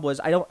job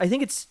was, I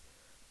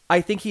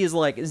think he is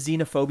like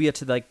xenophobia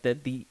to like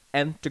the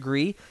nth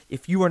degree.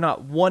 If you are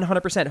not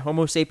 100%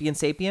 Homo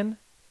sapien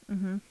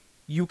sapien,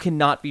 you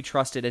cannot be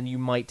trusted, and you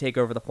might take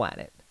over the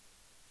planet.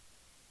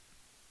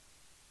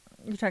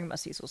 You're talking about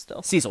Cecil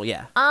still. Cecil,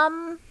 yeah.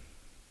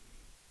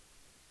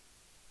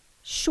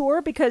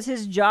 Sure, because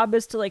his job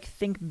is to like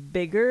think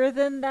bigger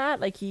than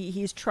that. Like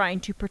he's trying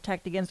to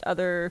protect against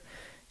other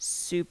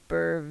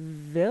super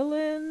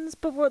villains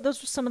before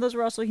some of those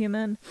were also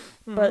human.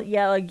 But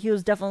yeah, like he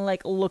was definitely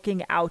like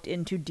looking out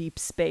into deep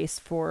space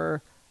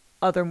for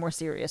other more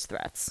serious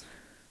threats.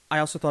 I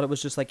also thought it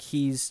was just like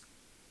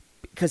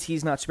because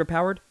he's not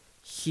superpowered,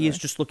 he is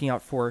just looking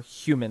out for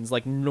humans,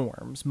 like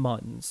norms,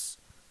 muns.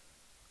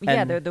 Yeah,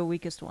 And- they're the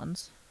weakest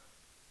ones.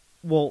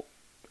 Well,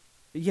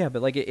 yeah,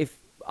 but like if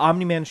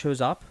Omni-Man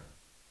shows up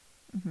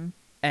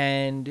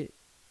and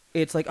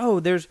it's like,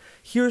 oh,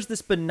 here's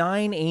this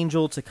benign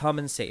angel to come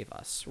and save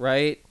us,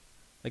 right?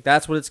 Like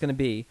that's what it's going to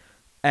be.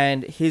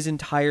 And his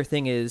entire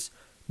thing is,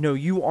 no,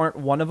 you aren't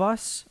one of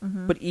us.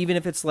 But even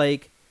if it's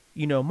like,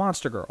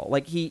 Monster Girl,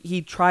 like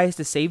he tries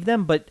to save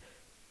them, but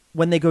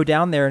when they go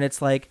down there and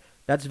it's like,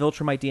 that's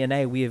Viltrumite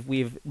DNA. We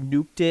have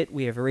nuked it.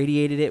 We have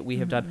irradiated it. We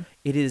have done.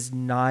 It is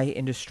nigh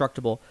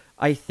indestructible.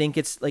 I think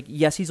it's like,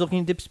 yes, he's looking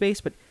in deep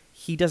space, but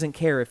he doesn't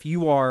care if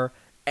you are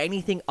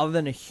anything other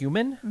than a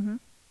human.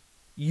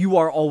 You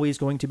are always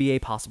going to be a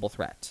possible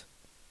threat.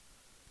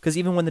 Because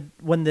even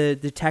when the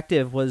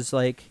detective was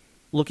like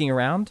looking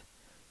around,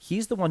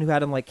 he's the one who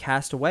had him like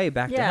cast away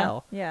back to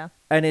hell. Yeah.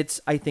 And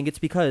I think it's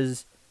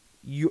because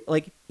you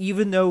like,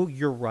 even though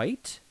you're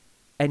right,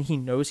 and he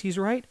knows he's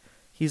right,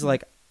 he's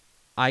like,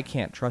 I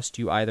can't trust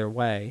you either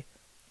way,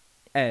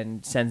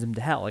 and sends him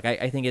to hell. Like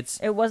I think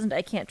it wasn't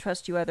I can't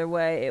trust you either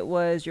way. It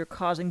was you're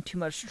causing too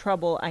much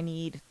trouble. I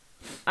need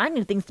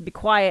things to be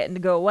quiet and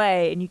to go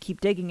away, and you keep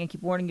digging. I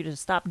keep warning you to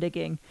stop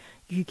digging.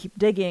 You keep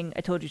digging.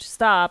 I told you to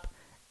stop,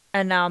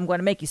 and now I'm going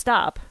to make you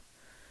stop.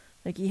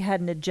 Like he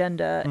had an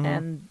agenda,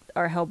 and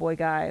our Hellboy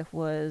guy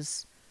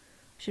was.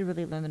 I should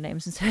really learn the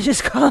names instead of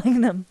just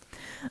calling them.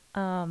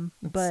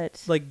 But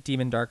it's like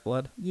Demon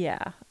Darkblood.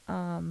 Yeah.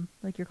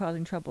 Like you're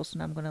causing trouble, so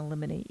now I'm going to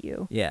eliminate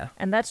you. Yeah.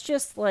 And that's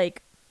just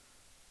like.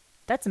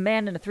 That's a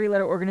man in a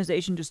 3-letter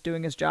organization just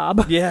doing his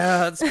job. Yeah,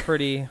 that's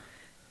pretty.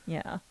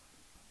 Yeah.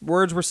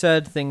 Words were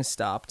said, things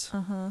stopped.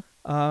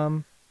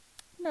 No,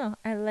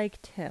 I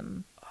liked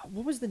him.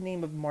 What was the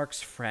name of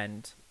Mark's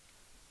friend?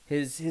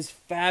 His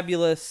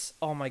fabulous.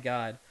 Oh my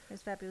god.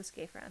 His fabulous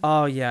gay friend.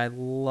 Oh yeah, I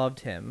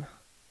loved him.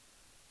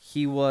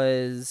 He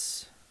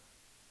was.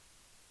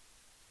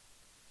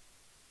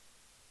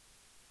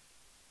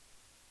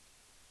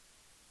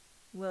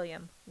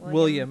 William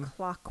William.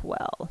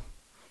 Clockwell.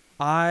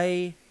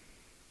 I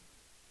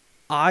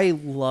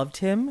loved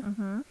him.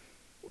 Mm-hmm.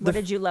 What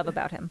did you love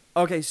about him?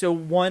 Okay, so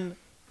one,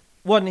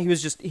 he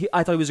was just.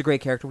 I thought he was a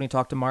great character when he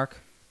talked to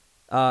Mark.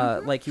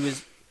 Like he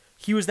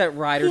was that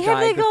ride or die. He had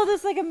like all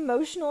this like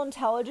emotional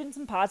intelligence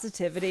and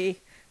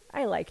positivity.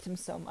 I liked him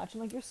so much.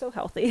 I'm like, you're so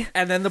healthy.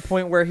 And then the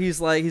point where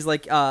he's like,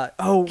 Can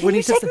when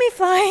you take me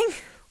flying?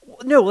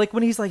 No, like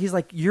when he's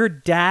like, your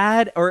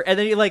dad, and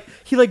then he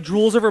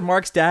drools over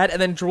Mark's dad, and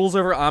then drools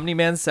over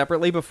Omni-Man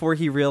separately before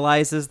he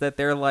realizes that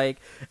they're like,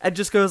 and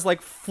just goes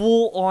like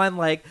full on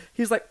like,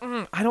 he's like,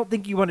 I don't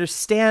think you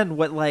understand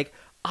what like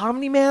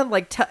Omni-Man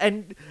like,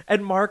 and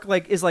Mark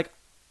like is like,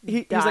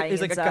 he's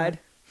like a god.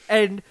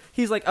 And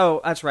he's like,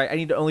 oh, that's right. I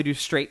need to only do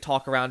straight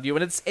talk around you.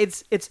 And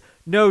it's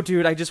no,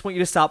 dude. I just want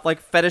you to stop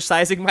like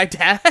fetishizing my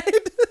dad.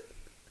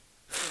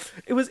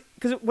 It was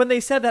because when they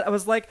said that, I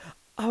was like,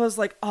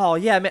 oh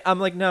yeah. Man. I'm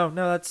like, no,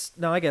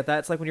 I get that.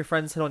 It's like when your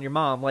friends hit on your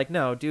mom. Like,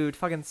 no, dude,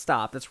 fucking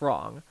stop. That's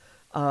wrong.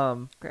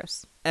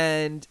 Gross.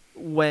 And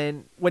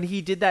when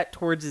he did that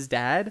towards his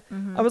dad,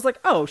 I was like,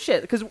 oh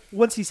shit. Because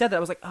once he said that, I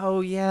was like, oh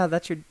yeah,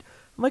 that's your.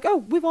 I'm like, oh,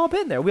 we've all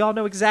been there. We all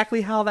know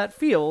exactly how that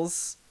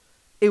feels.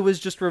 It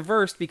was just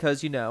reversed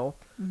because, your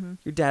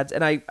dad's...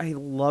 And I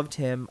loved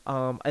him.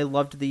 I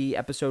loved the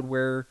episode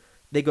where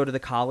they go to the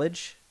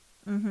college.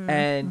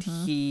 And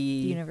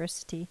he...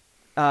 University.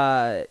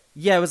 Yeah,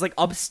 it was like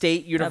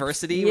Upstate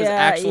University was the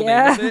actual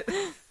name of it.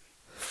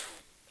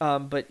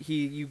 But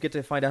you get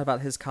to find out about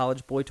his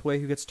college boy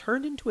toy who gets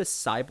turned into a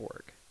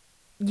cyborg.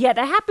 Yeah,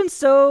 that happened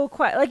so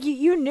quick. Like,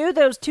 you knew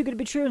that it was too good to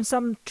be true and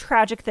some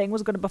tragic thing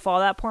was going to befall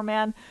that poor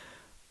man.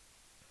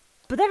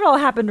 But that all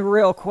happened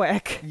real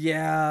quick.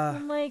 Yeah.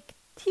 I'm like,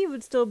 he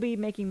would still be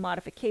making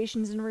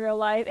modifications in real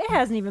life. It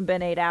hasn't even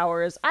been 8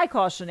 hours. I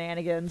call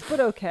shenanigans, but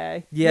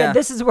okay. Yeah.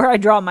 This is where I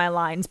draw my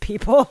lines,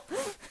 people.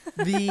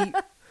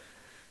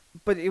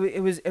 But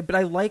it was. But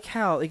I like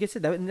how, like I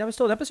said, that was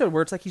still an episode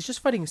where it's like he's just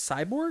fighting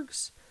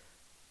cyborgs,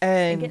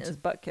 and getting his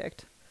butt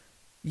kicked.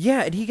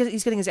 Yeah, and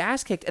he's getting his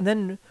ass kicked, and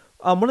then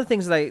one of the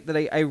things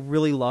that I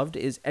really loved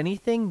is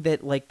anything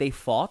that like they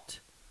fought,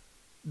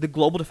 the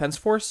Global Defense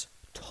Force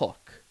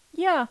took.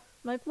 Yeah,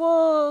 like,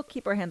 we'll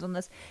keep our hands on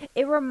this.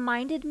 It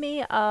reminded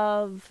me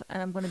of, and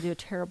I'm going to do a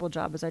terrible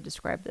job as I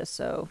describe this,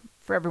 so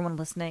for everyone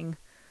listening,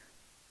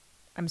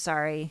 I'm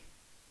sorry.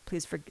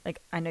 Please,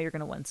 I know you're going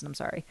to wince, and I'm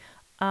sorry.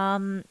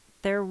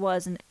 There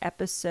was an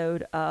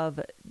episode of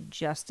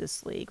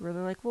Justice League where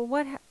they're like, well,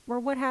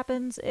 what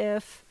happens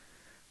if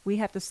we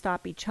have to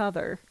stop each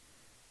other?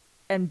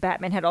 And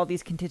Batman had all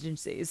these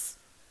contingencies.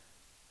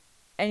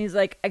 And he's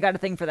like, I got a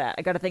thing for that.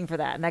 I got a thing for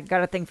that. And I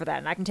got a thing for that.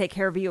 And I can take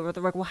care of you. Or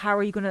they're like, well, how are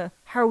we going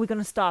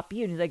to stop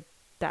you? And he's like,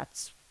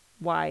 that's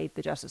why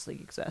the Justice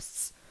League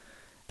exists.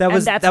 That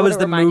was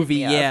the movie.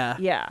 Yeah.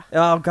 Yeah.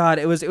 Oh God.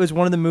 It was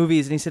one of the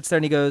movies. And he sits there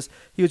and he goes,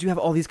 you have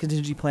all these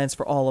contingency plans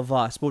for all of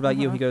us. What about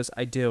you? He goes,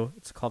 I do.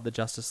 It's called the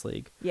Justice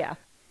League. Yeah.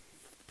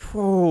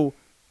 Oh.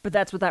 But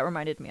that's what that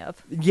reminded me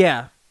of.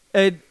 Yeah.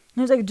 It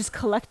was like just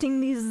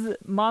collecting these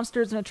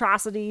monsters and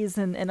atrocities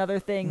and other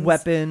things.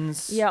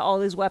 Weapons. Yeah, all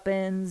these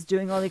weapons,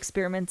 doing all the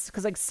experiments.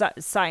 Because like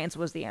science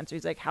was the answer.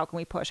 He's like, how can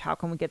we push? How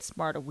can we get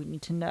smarter? We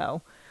need to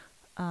know.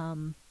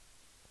 I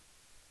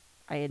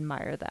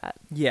admire that.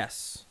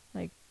 Yes.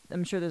 Like,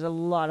 I'm sure there's a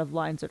lot of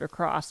lines that are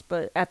crossed,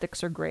 but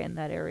ethics are gray in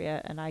that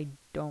area, and I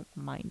don't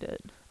mind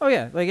it. Oh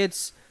yeah, like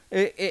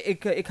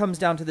it comes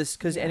down to this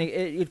because and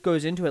it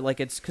goes into it like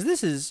it's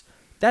because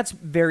that's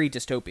very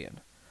dystopian.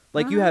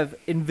 Like, you have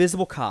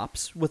invisible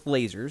cops with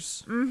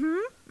lasers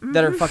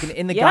that are fucking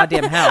in the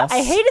goddamn house.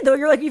 I hate it, though.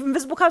 You're like,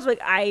 invisible cops. Like,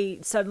 I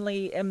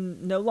suddenly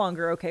am no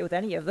longer okay with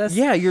any of this.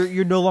 Yeah,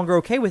 you're no longer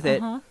okay with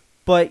it.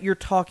 But you're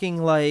talking,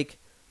 like,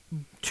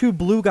 2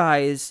 blue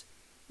guys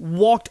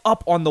walked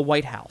up on the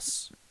White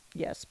House.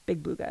 Yes,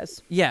 big blue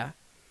guys. Yeah.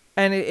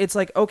 And it's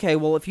like, okay,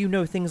 well, if you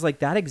know things like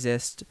that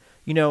exist,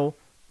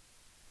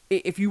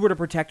 if you were to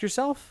protect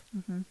yourself,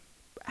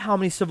 how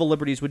many civil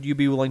liberties would you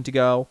be willing to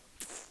go?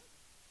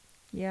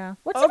 Yeah.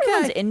 What's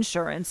everyone's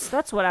insurance?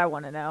 That's what I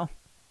want to know.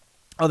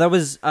 Oh, that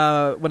was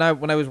when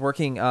I was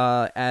working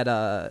at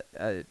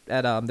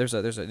there's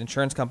an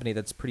insurance company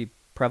that's pretty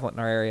prevalent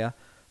in our area,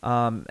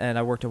 and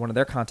I worked at one of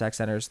their contact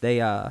centers. They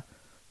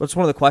what's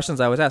one of the questions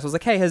I was asked? I was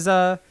like, hey,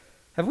 have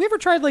we ever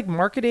tried like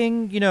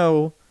marketing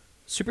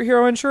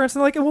superhero insurance?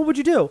 And they're like, and what would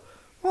you do?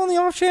 Well, on the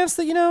off chance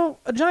that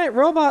a giant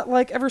robot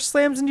like ever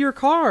slams into your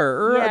car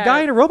or a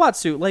guy in a robot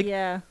suit, like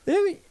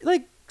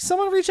like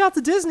someone reach out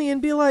to Disney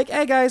and be like,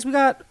 hey guys,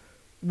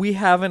 we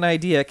have an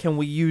idea. Can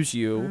we use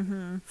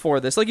you for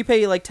this? Like, you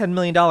pay like $10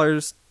 million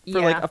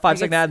for like a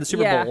 5-second ad in the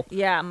Super Bowl.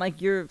 Yeah, I'm like,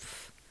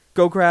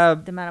 go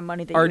grab the amount of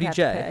money that RDJ you have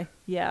to pay.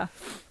 Yeah.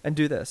 And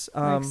do this.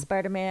 Like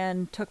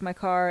Spider-Man took my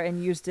car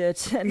and used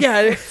it and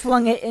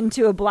flung it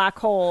into a black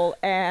hole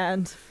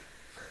and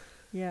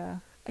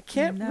I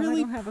can't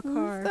really I don't have a prove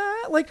car.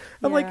 that. Like,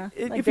 I'm like,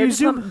 if they you just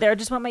zoom... they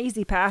just want my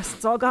Easy Pass.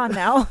 It's all gone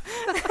now.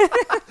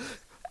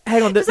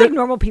 hang on. Just like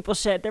normal people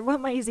shit. They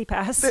want my easy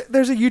pass.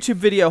 There's a YouTube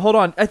video. Hold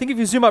on. I think if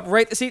you zoom up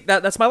right, see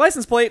that's my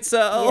license plate.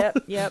 So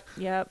Yep.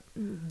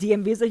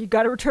 DMV's like, you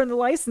got to return the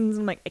license.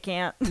 I'm like, I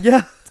can't.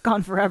 Yeah, It's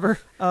gone forever.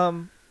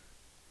 But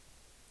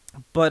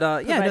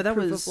yeah, no, that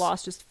proof was of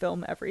loss. Just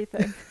film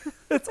everything.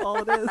 that's all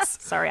it is.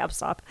 Sorry, I'll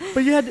stop.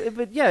 But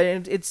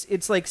and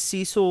it's like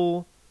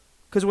Cecil,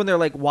 because when they're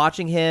like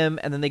watching him,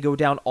 and then they go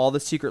down all the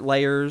secret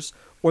layers.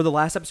 Or the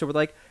last episode, we're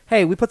like,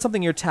 hey, we put something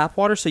in your tap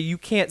water so you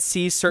can't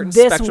see certain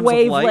spectrums of light.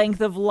 This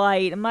wavelength of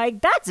light. I'm like,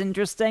 that's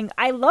interesting.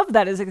 I love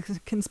that as a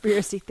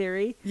conspiracy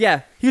theory.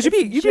 Yeah. You'd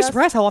be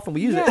surprised how often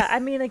we use it. Yeah, I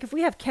mean, like, if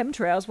we have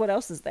chemtrails, what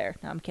else is there?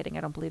 No, I'm kidding.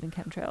 I don't believe in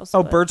chemtrails.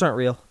 Oh, birds aren't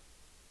real.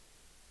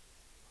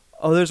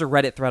 Oh, there's a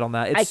Reddit thread on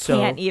that. I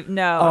can't even.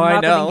 No, Oh, I'm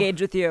not going to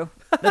engage with you.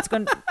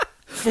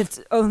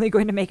 It's only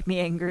going to make me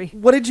angry.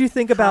 What did you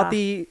think about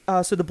the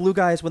blue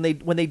guys when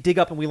they dig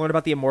up and we learn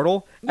about the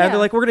immortal and they're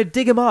like, we're gonna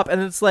dig him up, and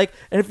it's like,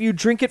 and if you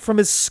drink it from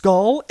his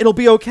skull it'll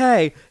be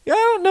okay. Yeah, I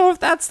don't know if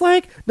that's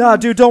like, nah,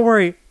 dude, don't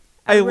worry,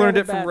 I learned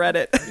it from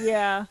Reddit.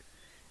 Yeah,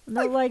 and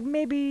they're like,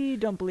 maybe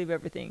don't believe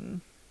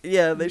everything.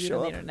 Yeah, they show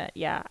on the up. internet.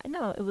 Yeah, I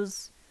know, it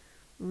was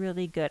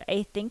really good.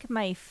 I think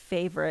my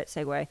favorite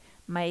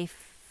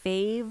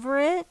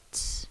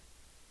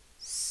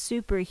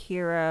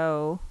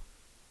superhero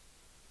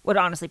would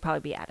honestly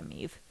probably be Adam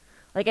Eve.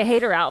 Like, I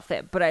hate her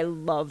outfit, but I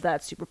love that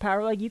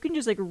superpower. Like, you can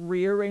just, like,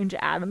 rearrange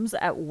atoms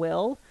at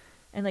will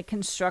and, like,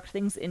 construct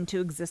things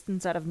into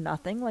existence out of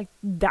nothing. Like,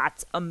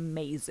 that's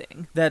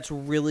amazing. That's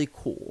really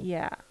cool.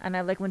 Yeah, and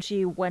I like when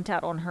she went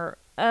out on her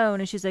own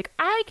and she's like,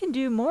 I can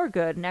do more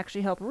good and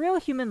actually help real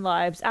human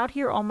lives out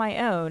here on my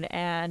own.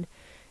 And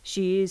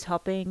she's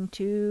helping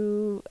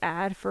to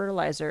add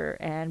fertilizer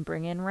and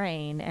bring in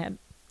rain and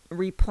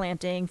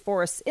replanting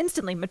forests,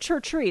 instantly mature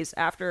trees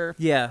after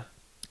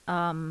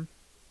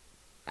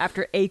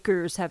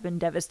acres have been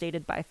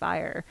devastated by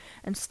fire,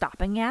 and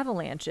stopping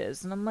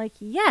avalanches. And I'm like,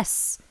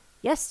 yes.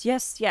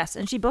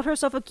 And she built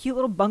herself a cute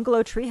little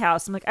bungalow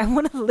treehouse. I'm like, I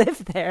want to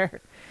live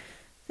there.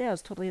 Yeah, I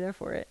was totally there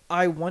for it.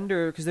 I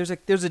wonder, because there's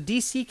a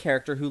DC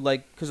character who,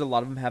 like, because a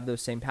lot of them have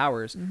those same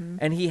powers,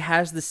 and he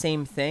has the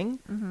same thing,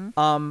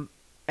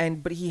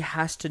 but he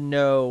has to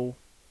know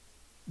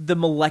the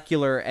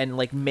molecular and,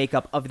 like,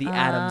 makeup of the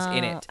atoms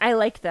in it. I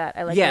like that.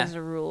 I like that as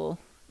a rule.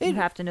 You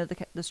have to know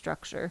the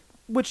structure.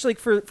 Which, like,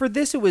 for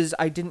this, it was,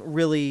 I didn't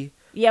really...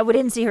 Yeah, we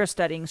didn't see her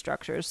studying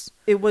structures.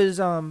 It was,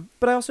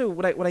 but I also,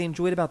 what I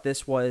enjoyed about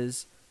this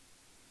was,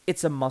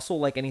 it's a muscle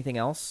like anything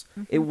else.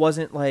 It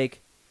wasn't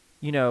like,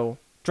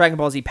 Dragon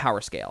Ball Z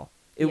power scale.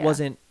 It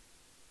wasn't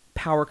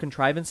power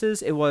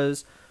contrivances. It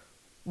was,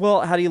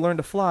 well, how do you learn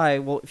to fly?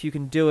 Well, if you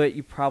can do it,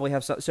 you probably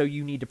have so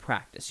you need to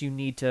practice. You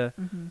need to...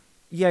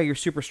 Yeah, you're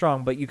super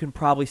strong, but you can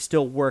probably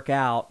still work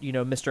out,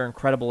 Mr.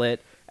 Incredible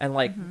it, and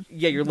like,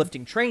 you're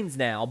lifting trains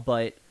now,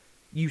 but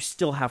you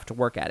still have to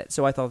work at it.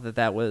 So I thought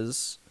that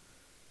was,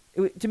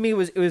 to me,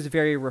 it was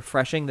very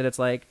refreshing that it's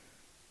like,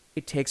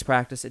 it takes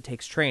practice, it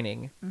takes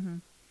training,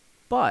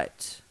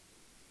 but,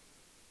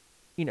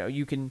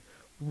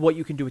 what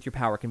you can do with your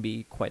power can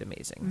be quite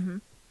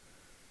amazing.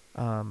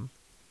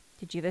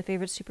 Did you have a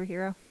favorite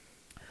superhero?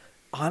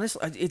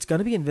 Honestly, it's going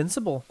to be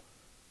Invincible.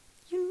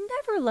 You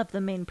never loved the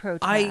main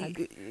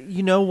protag.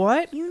 You know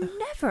what? You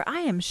never.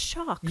 I am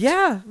shocked.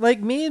 Yeah,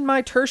 like me and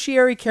my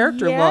tertiary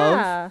character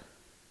love.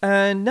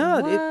 And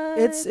no,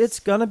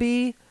 it's gonna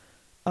be,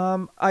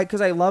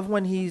 because I love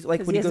when he's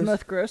like when he goes.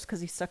 Mouth gross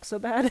because he sucks so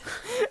bad.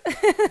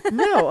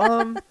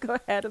 No, go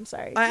ahead. I'm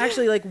sorry. I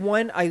actually like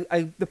when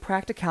the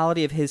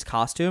practicality of his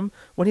costume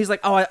when he's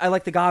like, oh, I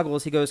like the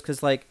goggles. He goes,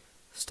 because like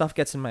stuff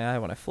gets in my eye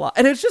when I fly,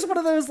 and it's just one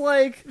of those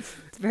like.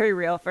 It's very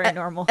real, very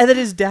normal. And then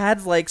his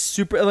dad's like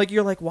super, like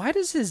you're like, why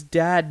does his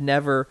dad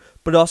never?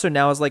 But also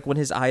now is like when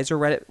his eyes are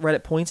red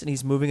at points and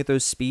he's moving at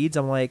those speeds.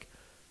 I'm like,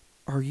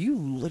 are you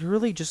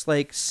literally just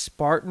like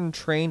Spartan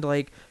trained?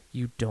 Like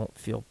you don't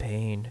feel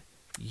pain.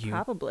 You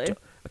probably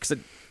because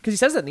he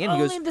says that in the end. He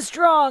goes, only the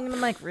strong, and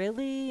I'm like,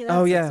 really?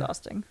 That's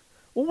exhausting.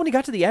 Well, when he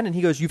got to the end and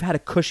he goes, you've had a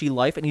cushy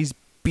life, and he's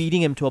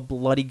beating him to a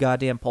bloody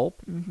goddamn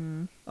pulp.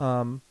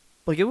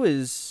 Like it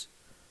was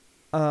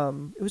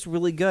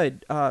really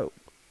good.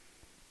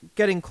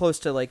 Getting close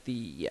to like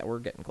we're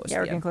getting close. Yeah,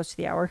 we're getting close to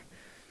the hour.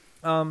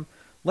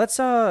 Let's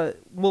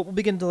we'll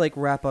begin to like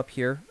wrap up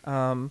here.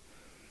 Do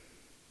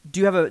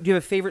you have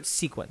a favorite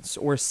sequence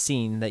or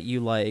scene that you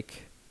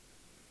like?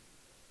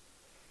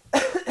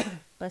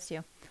 Bless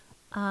you.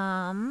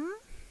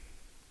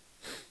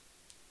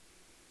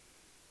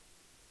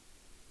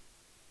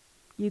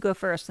 You go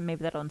first, and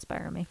maybe that'll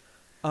inspire me.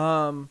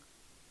 So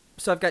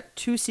I've got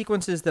two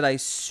sequences that I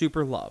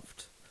super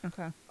loved.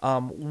 Okay.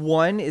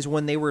 One is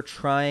when they were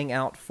trying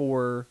out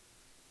for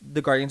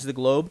the Guardians of the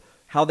Globe,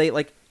 how they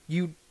like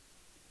you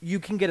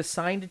can get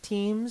assigned to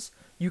teams,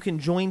 you can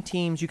join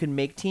teams, you can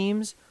make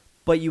teams,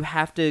 but you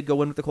have to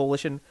go in with the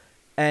coalition.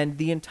 And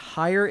the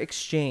entire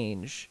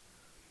exchange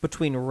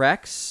between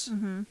Rex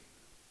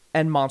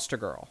and Monster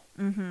Girl,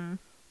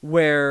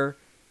 where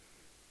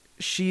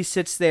she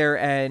sits there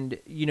and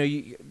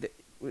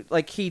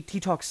like he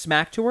talks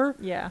smack to her,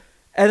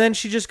 And then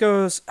she just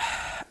goes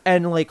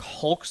and like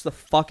hulks the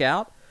fuck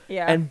out.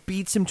 Yeah. And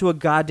beats him to a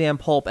goddamn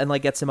pulp and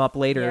like gets him up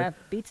later. Yeah,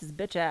 beats his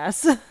bitch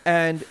ass.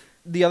 And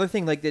the other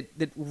thing like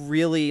that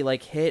really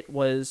like hit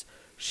was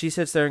she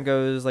sits there and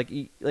goes like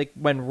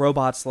when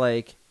Robot's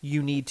like,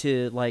 you need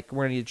to like,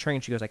 we're gonna need to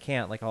train. She goes, I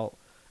can't. Like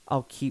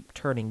I'll keep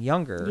turning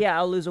younger. Yeah,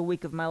 I'll lose a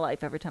week of my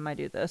life every time I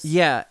do this.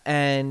 Yeah,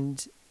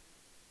 and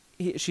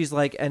she's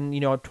like, and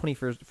I'm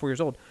 24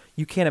 years old.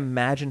 You can't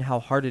imagine how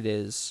hard it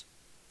is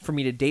for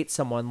me to date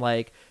someone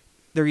like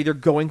they're either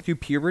going through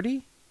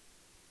puberty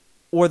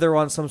or they're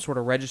on some sort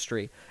of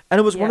registry. And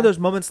it was one of those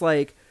moments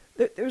like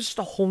there's just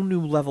a whole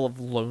new level of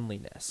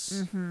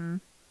loneliness. Mm-hmm.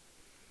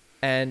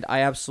 And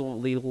I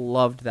absolutely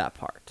loved that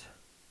part.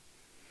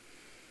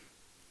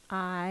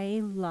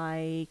 I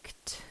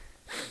liked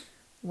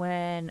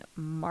when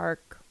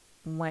Mark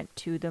went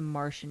to the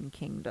Martian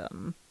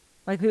kingdom.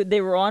 Like,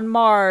 they were on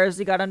Mars,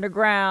 he got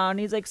underground.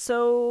 He's like,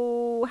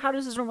 so how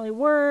does this normally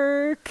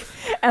work?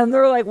 And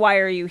they're like, why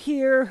are you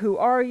here? Who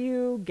are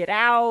you? Get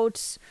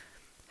out.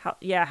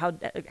 How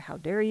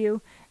dare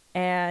you?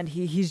 And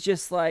he's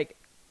just like,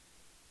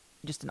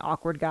 just an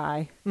awkward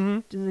guy. Mm-hmm.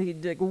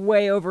 Just like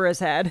way over his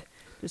head.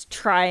 Just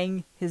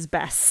trying his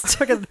best.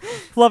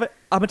 Love it.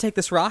 I'm going to take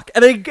this rock.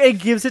 And then he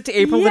gives it to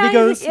April and he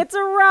goes... Like, it's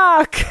a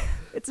rock.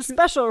 It's a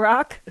special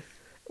rock.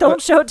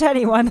 Don't show it to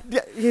anyone.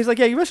 Yeah, he's like,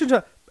 yeah, you must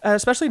show,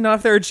 especially not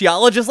if they're a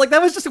geologist. Like,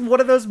 that was just one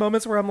of those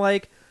moments where I'm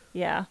like...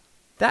 Yeah.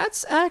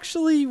 That's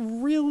actually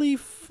really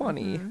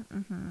funny.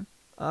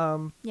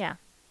 Yeah.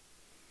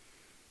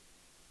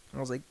 I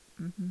was like...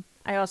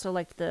 I also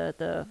liked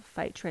the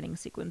fight training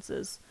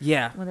sequences.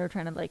 Yeah. When they were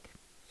trying to, like,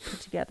 put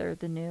together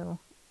the new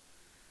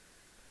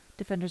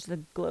Defenders of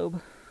the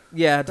Globe.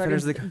 Yeah,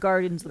 Guardians of the Globe.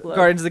 Guardians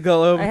of the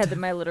Globe. I had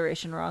my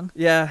alliteration wrong.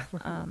 Yeah.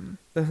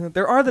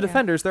 There are the yeah.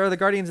 Defenders. There are the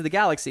Guardians of the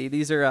Galaxy.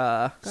 These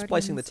are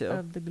splicing the two.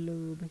 Guardians of the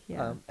Globe,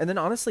 yeah. And then,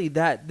 honestly,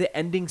 the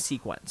ending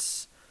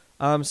sequence.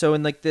 So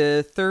in, like,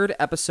 the third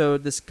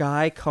episode, this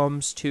guy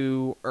comes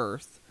to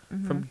Earth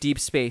from deep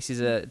space.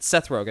 It's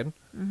Seth Rogen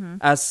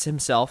as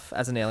himself,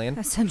 as an alien.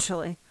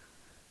 Essentially.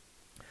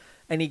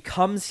 And he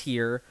comes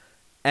here,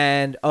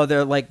 and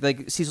they're like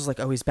Cecil's like,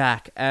 oh, he's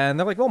back, and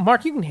they're like, well,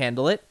 Mark, you can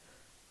handle it.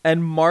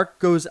 And Mark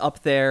goes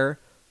up there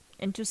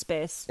into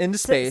space.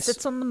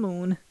 Sits on the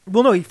moon.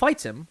 Well, no, he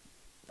fights him.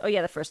 Oh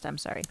yeah, the first time.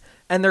 Sorry.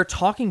 And they're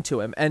talking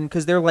to him, and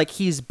because they're like,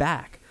 he's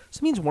back. So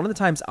it means one of the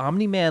times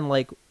Omni-Man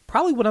like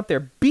probably went up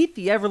there, beat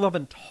the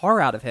ever-loving tar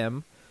out of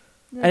him,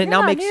 Like, and it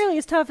now makes nearly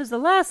as tough as the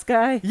last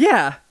guy.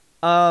 Yeah.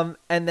 And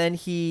then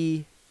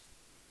he's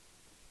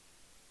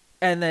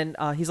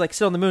like,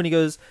 sit on the moon. He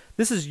goes,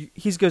 is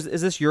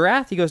this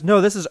Urath? He goes,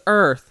 no, this is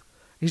Earth.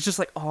 He's just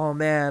like, oh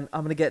man,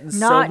 I'm gonna get in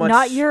so much.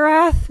 Not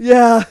Urath.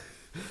 Yeah.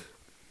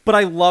 But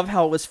I love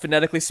how it was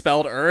phonetically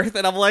spelled Earth,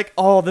 and I'm like,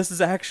 oh, this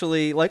is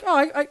actually like,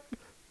 I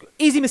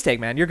easy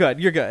mistake, man. You're good.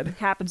 It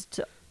happens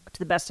to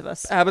the best of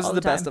us. Happens to the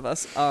best of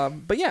us.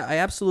 But yeah, I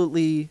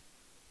absolutely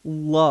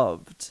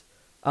loved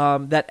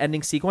that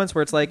ending sequence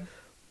where it's like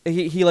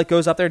he like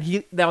goes up there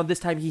and now this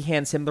time he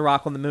hands him the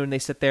rock on the moon. They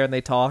sit there and they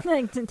talk.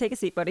 Take a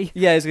seat, buddy.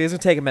 Yeah, he's gonna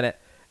take a minute,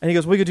 and he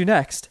goes, "What are you gonna do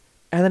next?"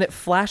 And then it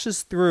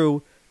flashes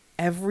through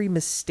every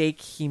mistake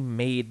he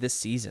made this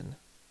season.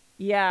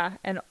 Yeah,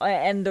 and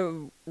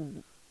the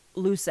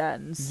loose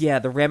ends. Yeah,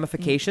 the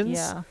ramifications.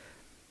 Yeah.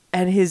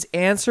 And his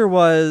answer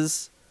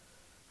was,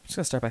 I'm just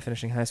gonna start by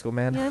finishing high school,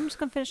 man. Yeah, I'm just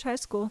gonna finish high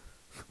school.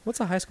 What's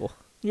a high school?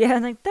 Yeah,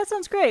 and like, that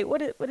sounds great.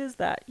 What is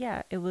that?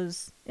 Yeah, it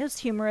was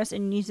humorous,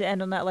 and you need to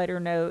end on that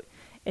lighter note.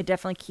 It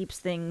definitely keeps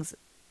things.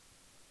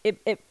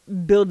 It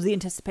builds the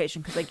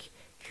anticipation because like,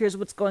 here's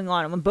what's going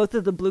on. And when both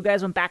of the blue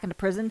guys went back into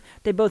prison,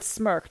 they both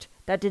smirked.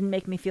 That didn't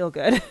make me feel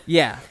good.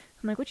 Yeah.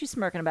 I'm like, what you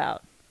smirking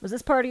about? Was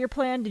this part of your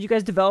plan? Did you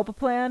guys develop a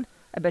plan?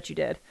 I bet you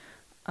did.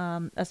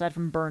 Aside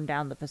from burn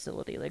down the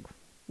facility, like,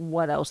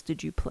 what else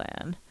did you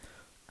plan?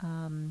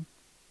 And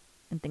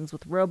things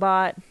with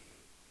Robot.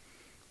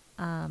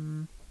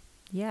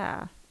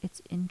 Yeah,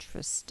 it's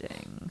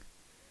interesting.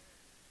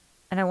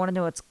 And I want to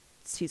know what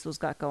Cecil's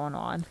got going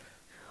on.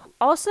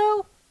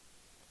 Also,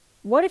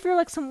 what if you're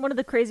like one of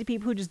the crazy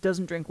people who just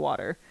doesn't drink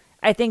water?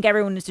 I think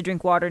everyone needs to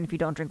drink water, and if you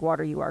don't drink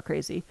water, you are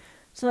crazy.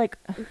 So like,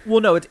 well,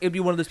 no, it'd be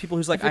one of those people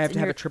who's like, I have to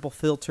have it triple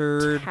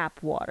filtered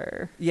tap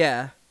water.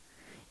 Yeah.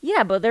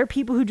 Yeah, but there are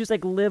people who just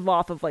like live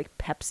off of like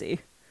Pepsi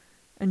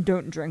and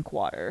don't drink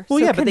water. Well,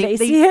 so yeah, but they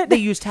see it? They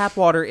use tap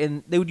water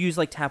they would use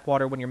like tap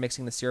water when you're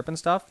mixing the syrup and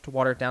stuff to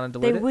water it down and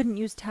dilute it. They wouldn't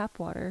use tap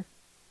water.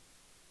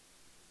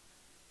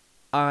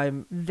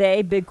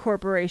 Big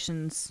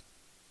corporations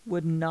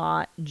would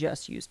not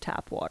just use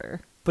tap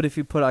water. But if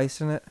you put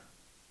ice in it?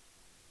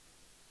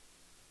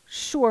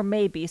 Sure,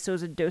 maybe. So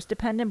is it dose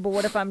dependent? But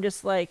what if I'm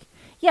just like,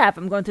 yeah, if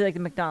I'm going through like the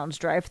McDonald's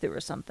drive-thru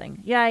or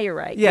something? Yeah, you're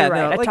right. Yeah, you're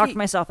right. no, I like talked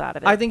myself out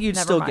of it. I think you'd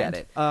Never still mind. get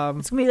it. It's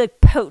going to be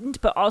like potent,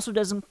 but also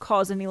doesn't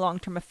cause any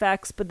long-term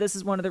effects. But this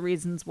is one of the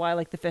reasons why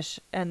like the fish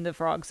and the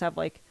frogs have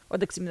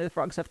the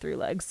frogs have 3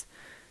 legs.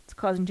 It's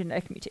causing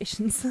genetic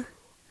mutations.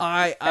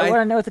 I want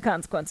to know what the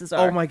consequences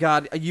are. Oh my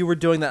god, you were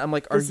doing that. I'm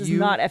like, this is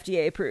not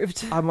FDA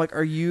approved. I'm like,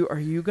 are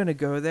you gonna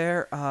go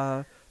there?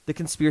 the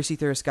conspiracy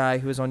theorist guy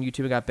who was on YouTube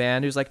and got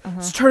banned, who's like,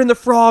 it's turning the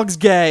frogs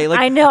gay. Like,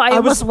 I know. I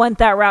almost went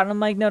that route, and I'm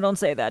like, no, don't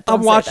say that.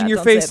 I'm watching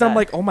your face, and I'm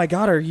like, oh my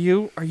god, are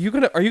you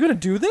gonna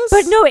do this?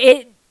 But no,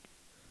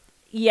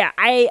 yeah,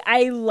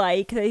 I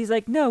like that he's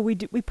like, no, we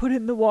put it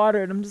in the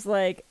water, and I'm just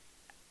like,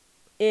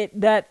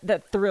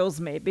 that thrills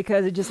me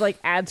because it just like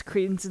adds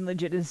credence and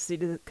legitimacy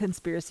to the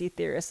conspiracy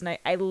theorists, and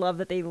I love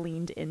that they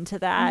leaned into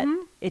that.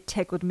 It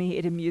tickled me,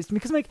 it amused me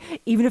because I'm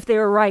like, even if they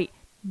were right,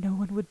 no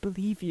one would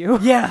believe you.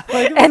 Yeah,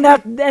 like,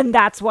 and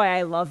that's why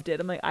I loved it.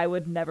 I'm like, I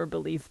would never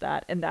believe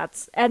that, and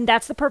that's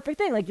the perfect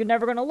thing. Like, you're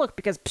never gonna look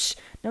because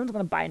no one's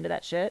gonna buy into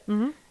that shit.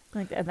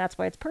 Like, and that's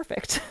why it's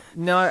perfect.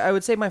 No, I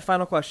would say my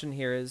final question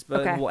here is,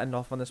 but Okay. we'll end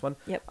off on this one.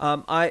 Yep.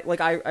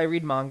 I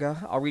read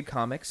manga. I'll read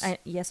comics.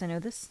 Yes, I know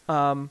this.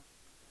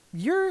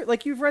 You're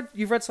like you've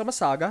read some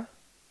Saga.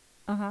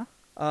 I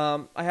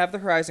I have the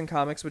Horizon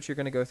comics, which you're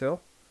gonna go through.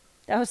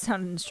 That was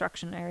sounding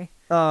instructionary.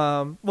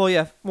 Well,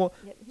 yeah. Well,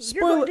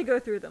 You're going to go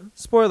through them.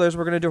 spoilers.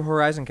 We're gonna do a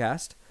Horizon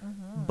cast,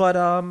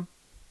 but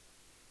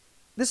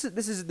this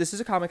is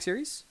a comic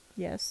series.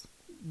 Yes.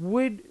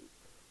 Would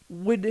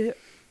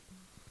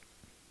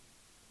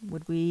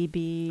we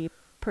be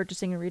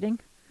purchasing and reading?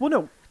 well,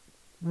 no.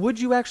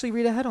 Would you actually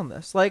read ahead on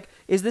this? Like,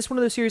 is this one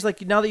of those series?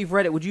 Like, now that you've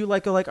read it, would you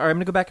like go like, all right, I'm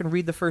gonna go back and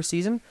read the first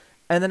season,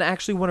 and then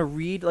actually want to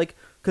read like,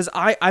 because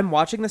I'm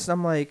watching this and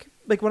I'm like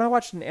when I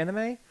watched an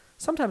anime,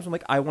 sometimes I'm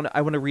like, I want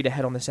to read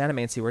ahead on this anime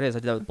and see where it is. I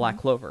did that with Black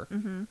Clover,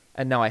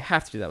 and now I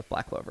have to do that with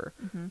Black Clover.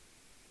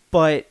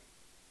 But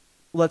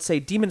let's say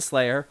Demon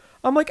Slayer,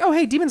 I'm like, oh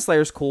hey, Demon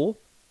Slayer's cool,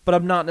 but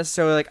I'm not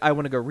necessarily like I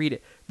want to go read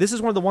it. This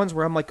is one of the ones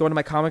where I'm like going to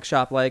my comic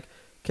shop like,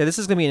 okay, this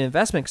is gonna be an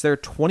investment because there are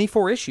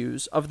 24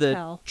 issues of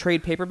the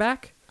trade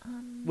paperback,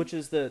 which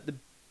is the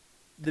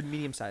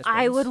medium sized.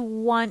 I would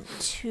want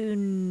to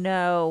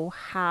know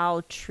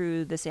how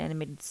true this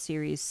animated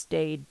series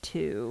stayed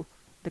to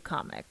the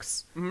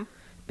comics.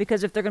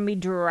 Because if they're going to be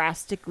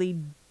drastically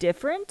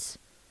different,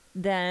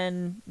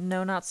 then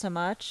no, not so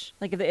much.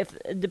 Like if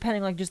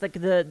depending like just like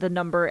the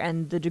number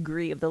and the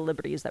degree of the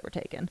liberties that were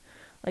taken.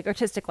 Like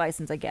artistic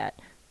license I get,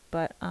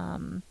 but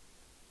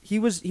he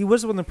was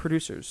one of the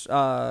producers.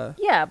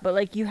 Yeah, but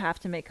like you have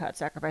to make cuts,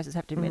 sacrifices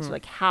have to be made. So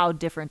like how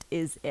different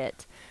is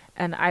it?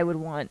 And I would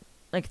want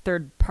like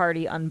third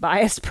party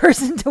unbiased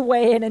person to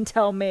weigh in and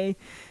tell me,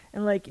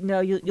 and like, no,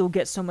 you'll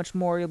get so much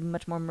more. You'll be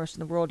much more immersed in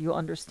the world. You'll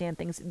understand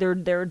things. There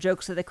are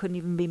jokes that couldn't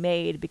even be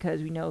made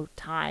because we know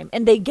time.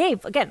 And they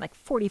gave again like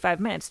 45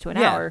 minutes to an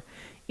hour.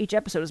 Each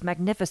episode was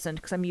magnificent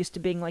because I'm used to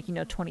being like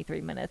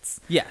 23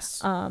 minutes. Yes.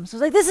 So I was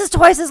like, this is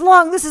twice as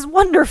long. This is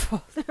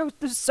wonderful.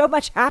 There's so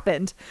much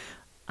happened.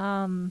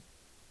 So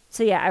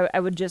yeah, I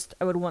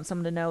would want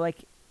someone to know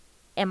like,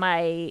 am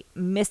I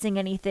missing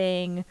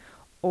anything?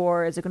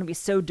 Or is it going to be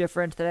so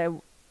different that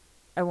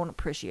I won't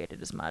appreciate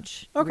it as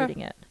much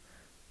reading it?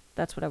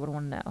 That's what I would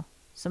want to know.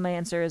 So my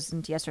answer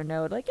isn't yes or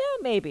no. Like, yeah,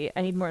 maybe.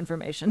 I need more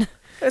information.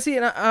 See,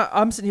 and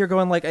I'm sitting here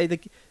going like, I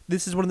think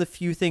this is one of the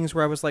few things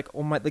where I was like,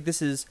 oh my, like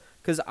this is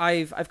because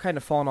I've kind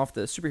of fallen off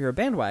the superhero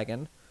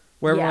bandwagon,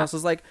 where everyone else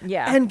is like,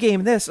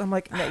 Endgame this. I'm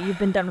like, no, you've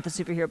been done with the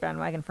superhero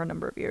bandwagon for a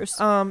number of years.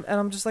 And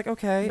I'm just like,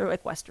 okay, they're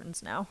like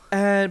westerns now.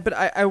 But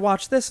I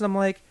watched this and I'm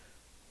like,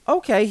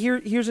 okay,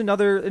 here's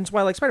another. And it's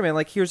why I like Spider-Man.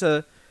 Like here's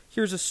a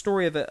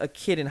story of a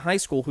kid in high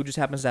school who just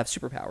happens to have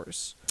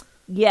superpowers.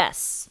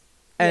 Yes.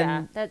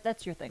 And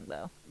that's your thing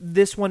though.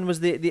 This one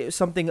was the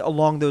something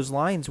along those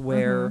lines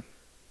where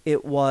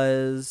it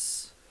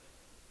was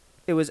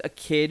a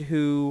kid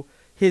who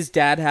his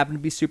dad happened to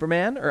be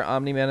Superman or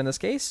Omni-Man in this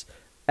case,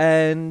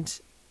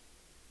 and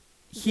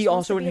he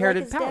also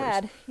inherited like his powers.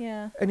 Dad.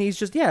 Yeah. And he's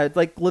just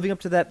like living up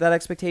to that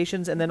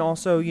expectations, and then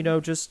also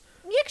just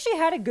he actually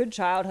had a good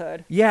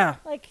childhood. Yeah.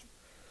 Like,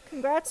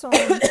 congrats on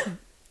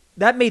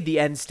that made the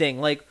end sting.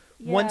 Like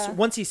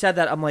once he said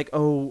that, I'm like,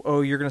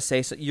 oh, you're gonna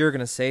say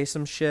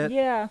some shit.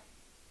 Yeah.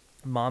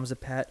 Mom's a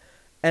pet,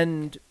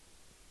 and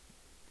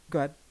go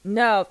ahead.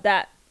 No,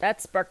 that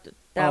sparked it.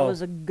 That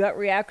was a gut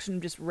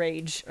reaction, just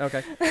rage.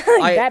 Okay.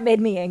 That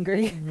made me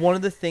angry. One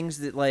of the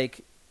things that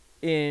like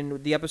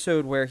in the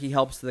episode where he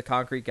helps the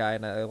concrete guy,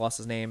 and I lost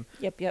his name.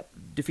 Yep.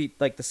 Defeat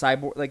like the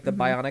cyborg, like the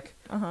bionic.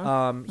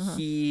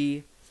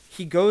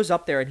 He goes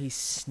up there and he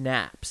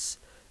snaps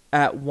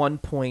at one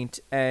point,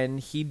 and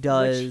he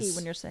does. Which he,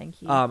 when you're saying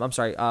he. I'm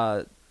sorry.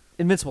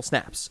 Invincible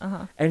snaps,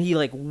 and he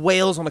like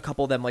wails on a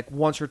couple of them like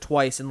once or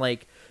twice, and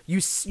like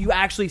you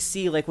actually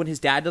see like when his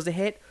dad does a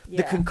hit,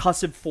 the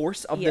concussive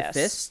force of the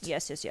fist.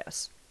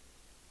 Yes.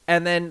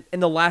 And then in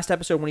the last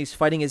episode when he's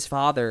fighting his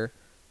father,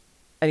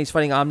 and he's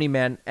fighting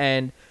Omni-Man,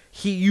 and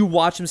you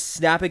watch him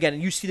snap again,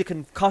 and you see the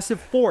concussive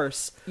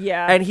force.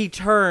 Yeah. And he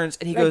turns,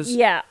 and he goes...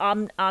 Yeah,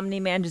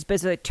 Omni-Man just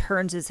basically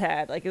turns his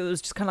head. Like, it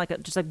was just kind of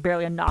like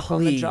barely a knock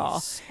on the jaw.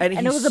 And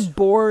it was a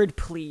bored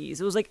please.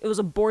 It was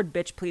a bored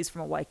bitch please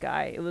from a white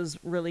guy. It was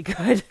really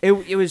good.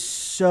 It was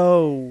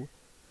so...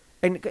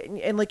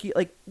 And like,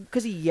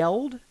 because he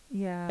yelled.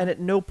 Yeah. And at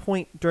no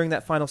point during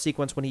that final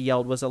sequence when he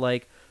yelled was it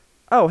like,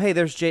 oh, hey,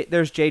 there's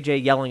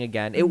JJ yelling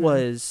again. It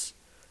was...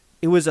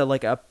 it was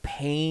like a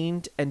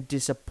pained and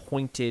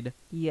disappointed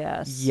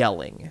Yes.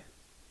 yelling.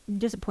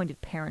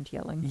 Disappointed parent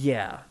yelling.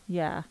 Yeah.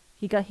 Yeah.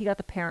 He got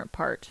the parent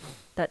part,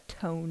 that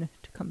tone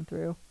to come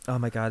through. Oh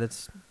my god,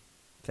 it's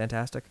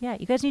fantastic. Yeah,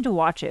 you guys need to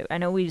watch it. I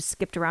know we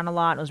skipped around a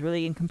lot. It was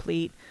really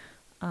incomplete.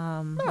 It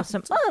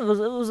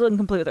was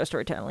incomplete with our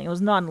storytelling. It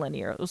was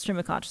non-linear. It was stream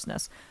of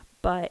consciousness.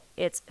 But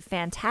it's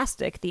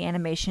fantastic. The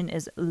animation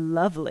is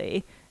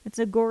lovely. It's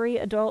a gory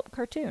adult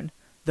cartoon.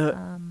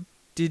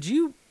 Did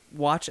you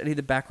watch any of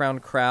the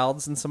background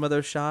crowds in some of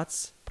those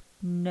shots?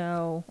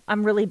 No,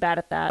 I'm really bad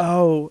at that.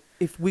 Oh,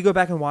 if we go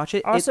back and watch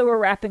it. Also, we're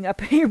wrapping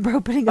up. You're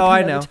opening up I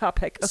another know.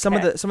 topic. Okay. Some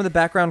of the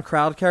background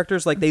crowd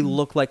characters, like they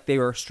look like they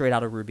were straight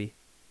out of Ruby.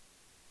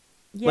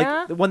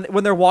 Yeah. Like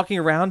when they're walking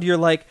around, you're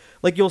like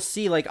you'll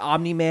see like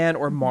Omni-Man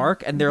or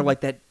Mark, and they're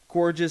like that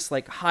gorgeous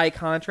like high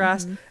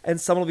contrast, and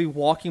someone will be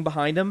walking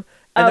behind them,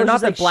 and they're not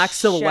the like black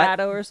silhouette.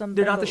 Shadow or something.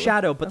 They're not the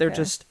shadow, but they're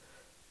just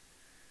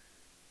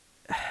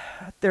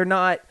they're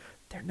not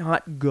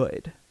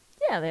good.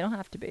 Yeah, they don't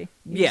have to be.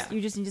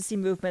 You just need to see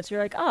movements.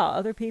 You're like, oh,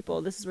 other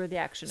people. This is where the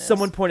action is.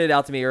 Someone pointed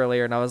out to me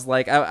earlier, and I was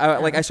like,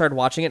 I started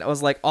watching it. I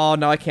was like, oh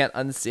no, I can't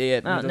unsee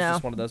it. And it was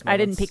just one of those moments. I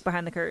didn't peek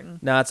behind the curtain.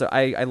 No,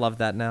 I love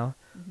that now.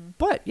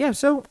 But yeah,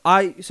 so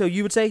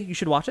you would say you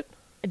should watch it?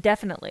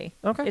 Definitely.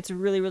 Okay. It's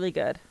really, really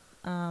good.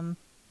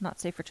 Not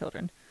safe for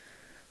children,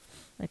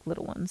 like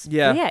little ones.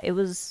 Yeah. But yeah, it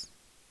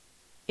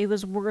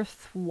was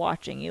worth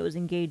watching. It was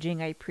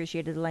engaging. I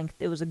appreciated the length.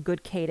 It was a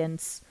good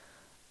cadence.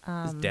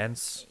 It's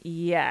dense.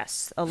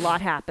 Yes, a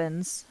lot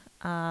happens.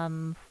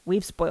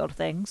 We've spoiled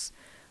things,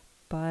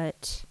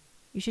 but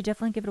you should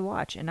definitely give it a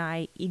watch. And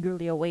I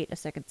eagerly await a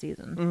second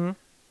season. Mm-hmm.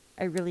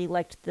 I really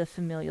liked the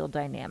familial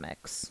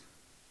dynamics.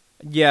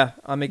 Yeah,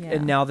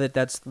 and now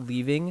that's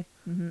leaving.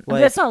 Mm-hmm.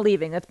 That's not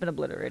leaving. That's been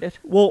obliterated.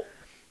 Well,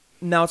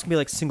 now it's gonna be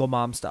like single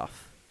mom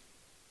stuff.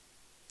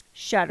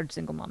 Shattered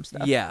single mom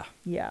stuff. Yeah.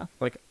 Yeah.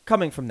 Like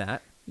coming from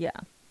that. Yeah.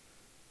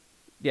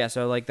 Yeah.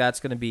 So like that's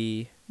gonna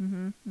be.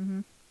 Mm-hmm. Mm-hmm.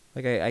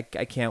 Like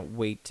I can't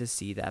wait to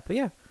see that. But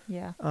yeah.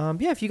 Yeah.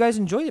 If you guys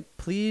enjoyed it,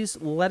 please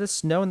let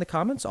us know in the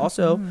comments.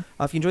 Also,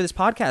 if you enjoy this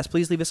podcast,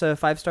 please leave us a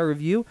 5-star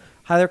review.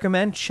 Highly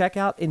recommend. Check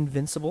out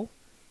Invincible.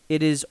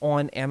 It is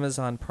on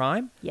Amazon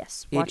Prime.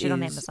 Yes, watch it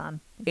on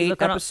Amazon. If you 8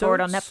 look for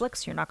it on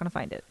Netflix, you're not going to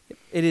find it.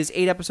 It is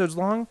 8 episodes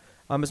long.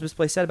 As Miss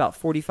Play said, about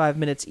 45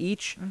 minutes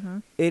each. Mm-hmm.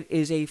 It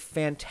is a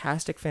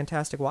fantastic,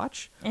 fantastic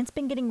watch. And it's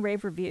been getting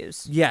rave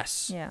reviews.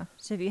 Yes. Yeah.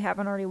 So if you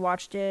haven't already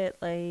watched it,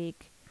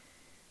 like,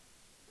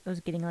 it was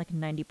getting like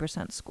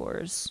 90%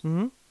 scores.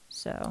 Mm-hmm.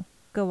 So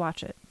go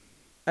watch it.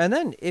 And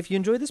then, if you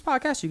enjoyed this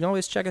podcast, you can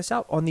always check us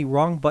out on the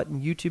Wrong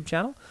Button YouTube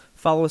channel.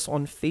 Follow us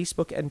on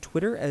Facebook and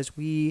Twitter as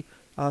we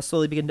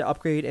slowly begin to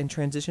upgrade and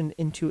transition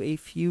into a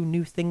few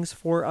new things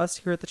for us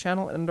here at the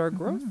channel and our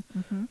growth.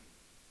 Mm-hmm.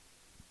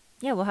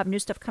 Yeah, we'll have new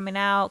stuff coming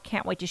out.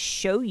 Can't wait to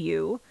show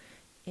you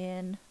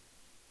in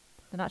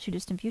the not too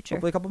distant future.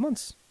 Hopefully a couple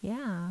months.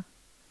 Yeah.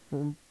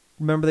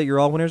 Remember that you're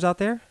all winners out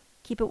there.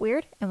 Keep it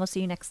weird, and we'll see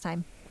you next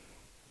time.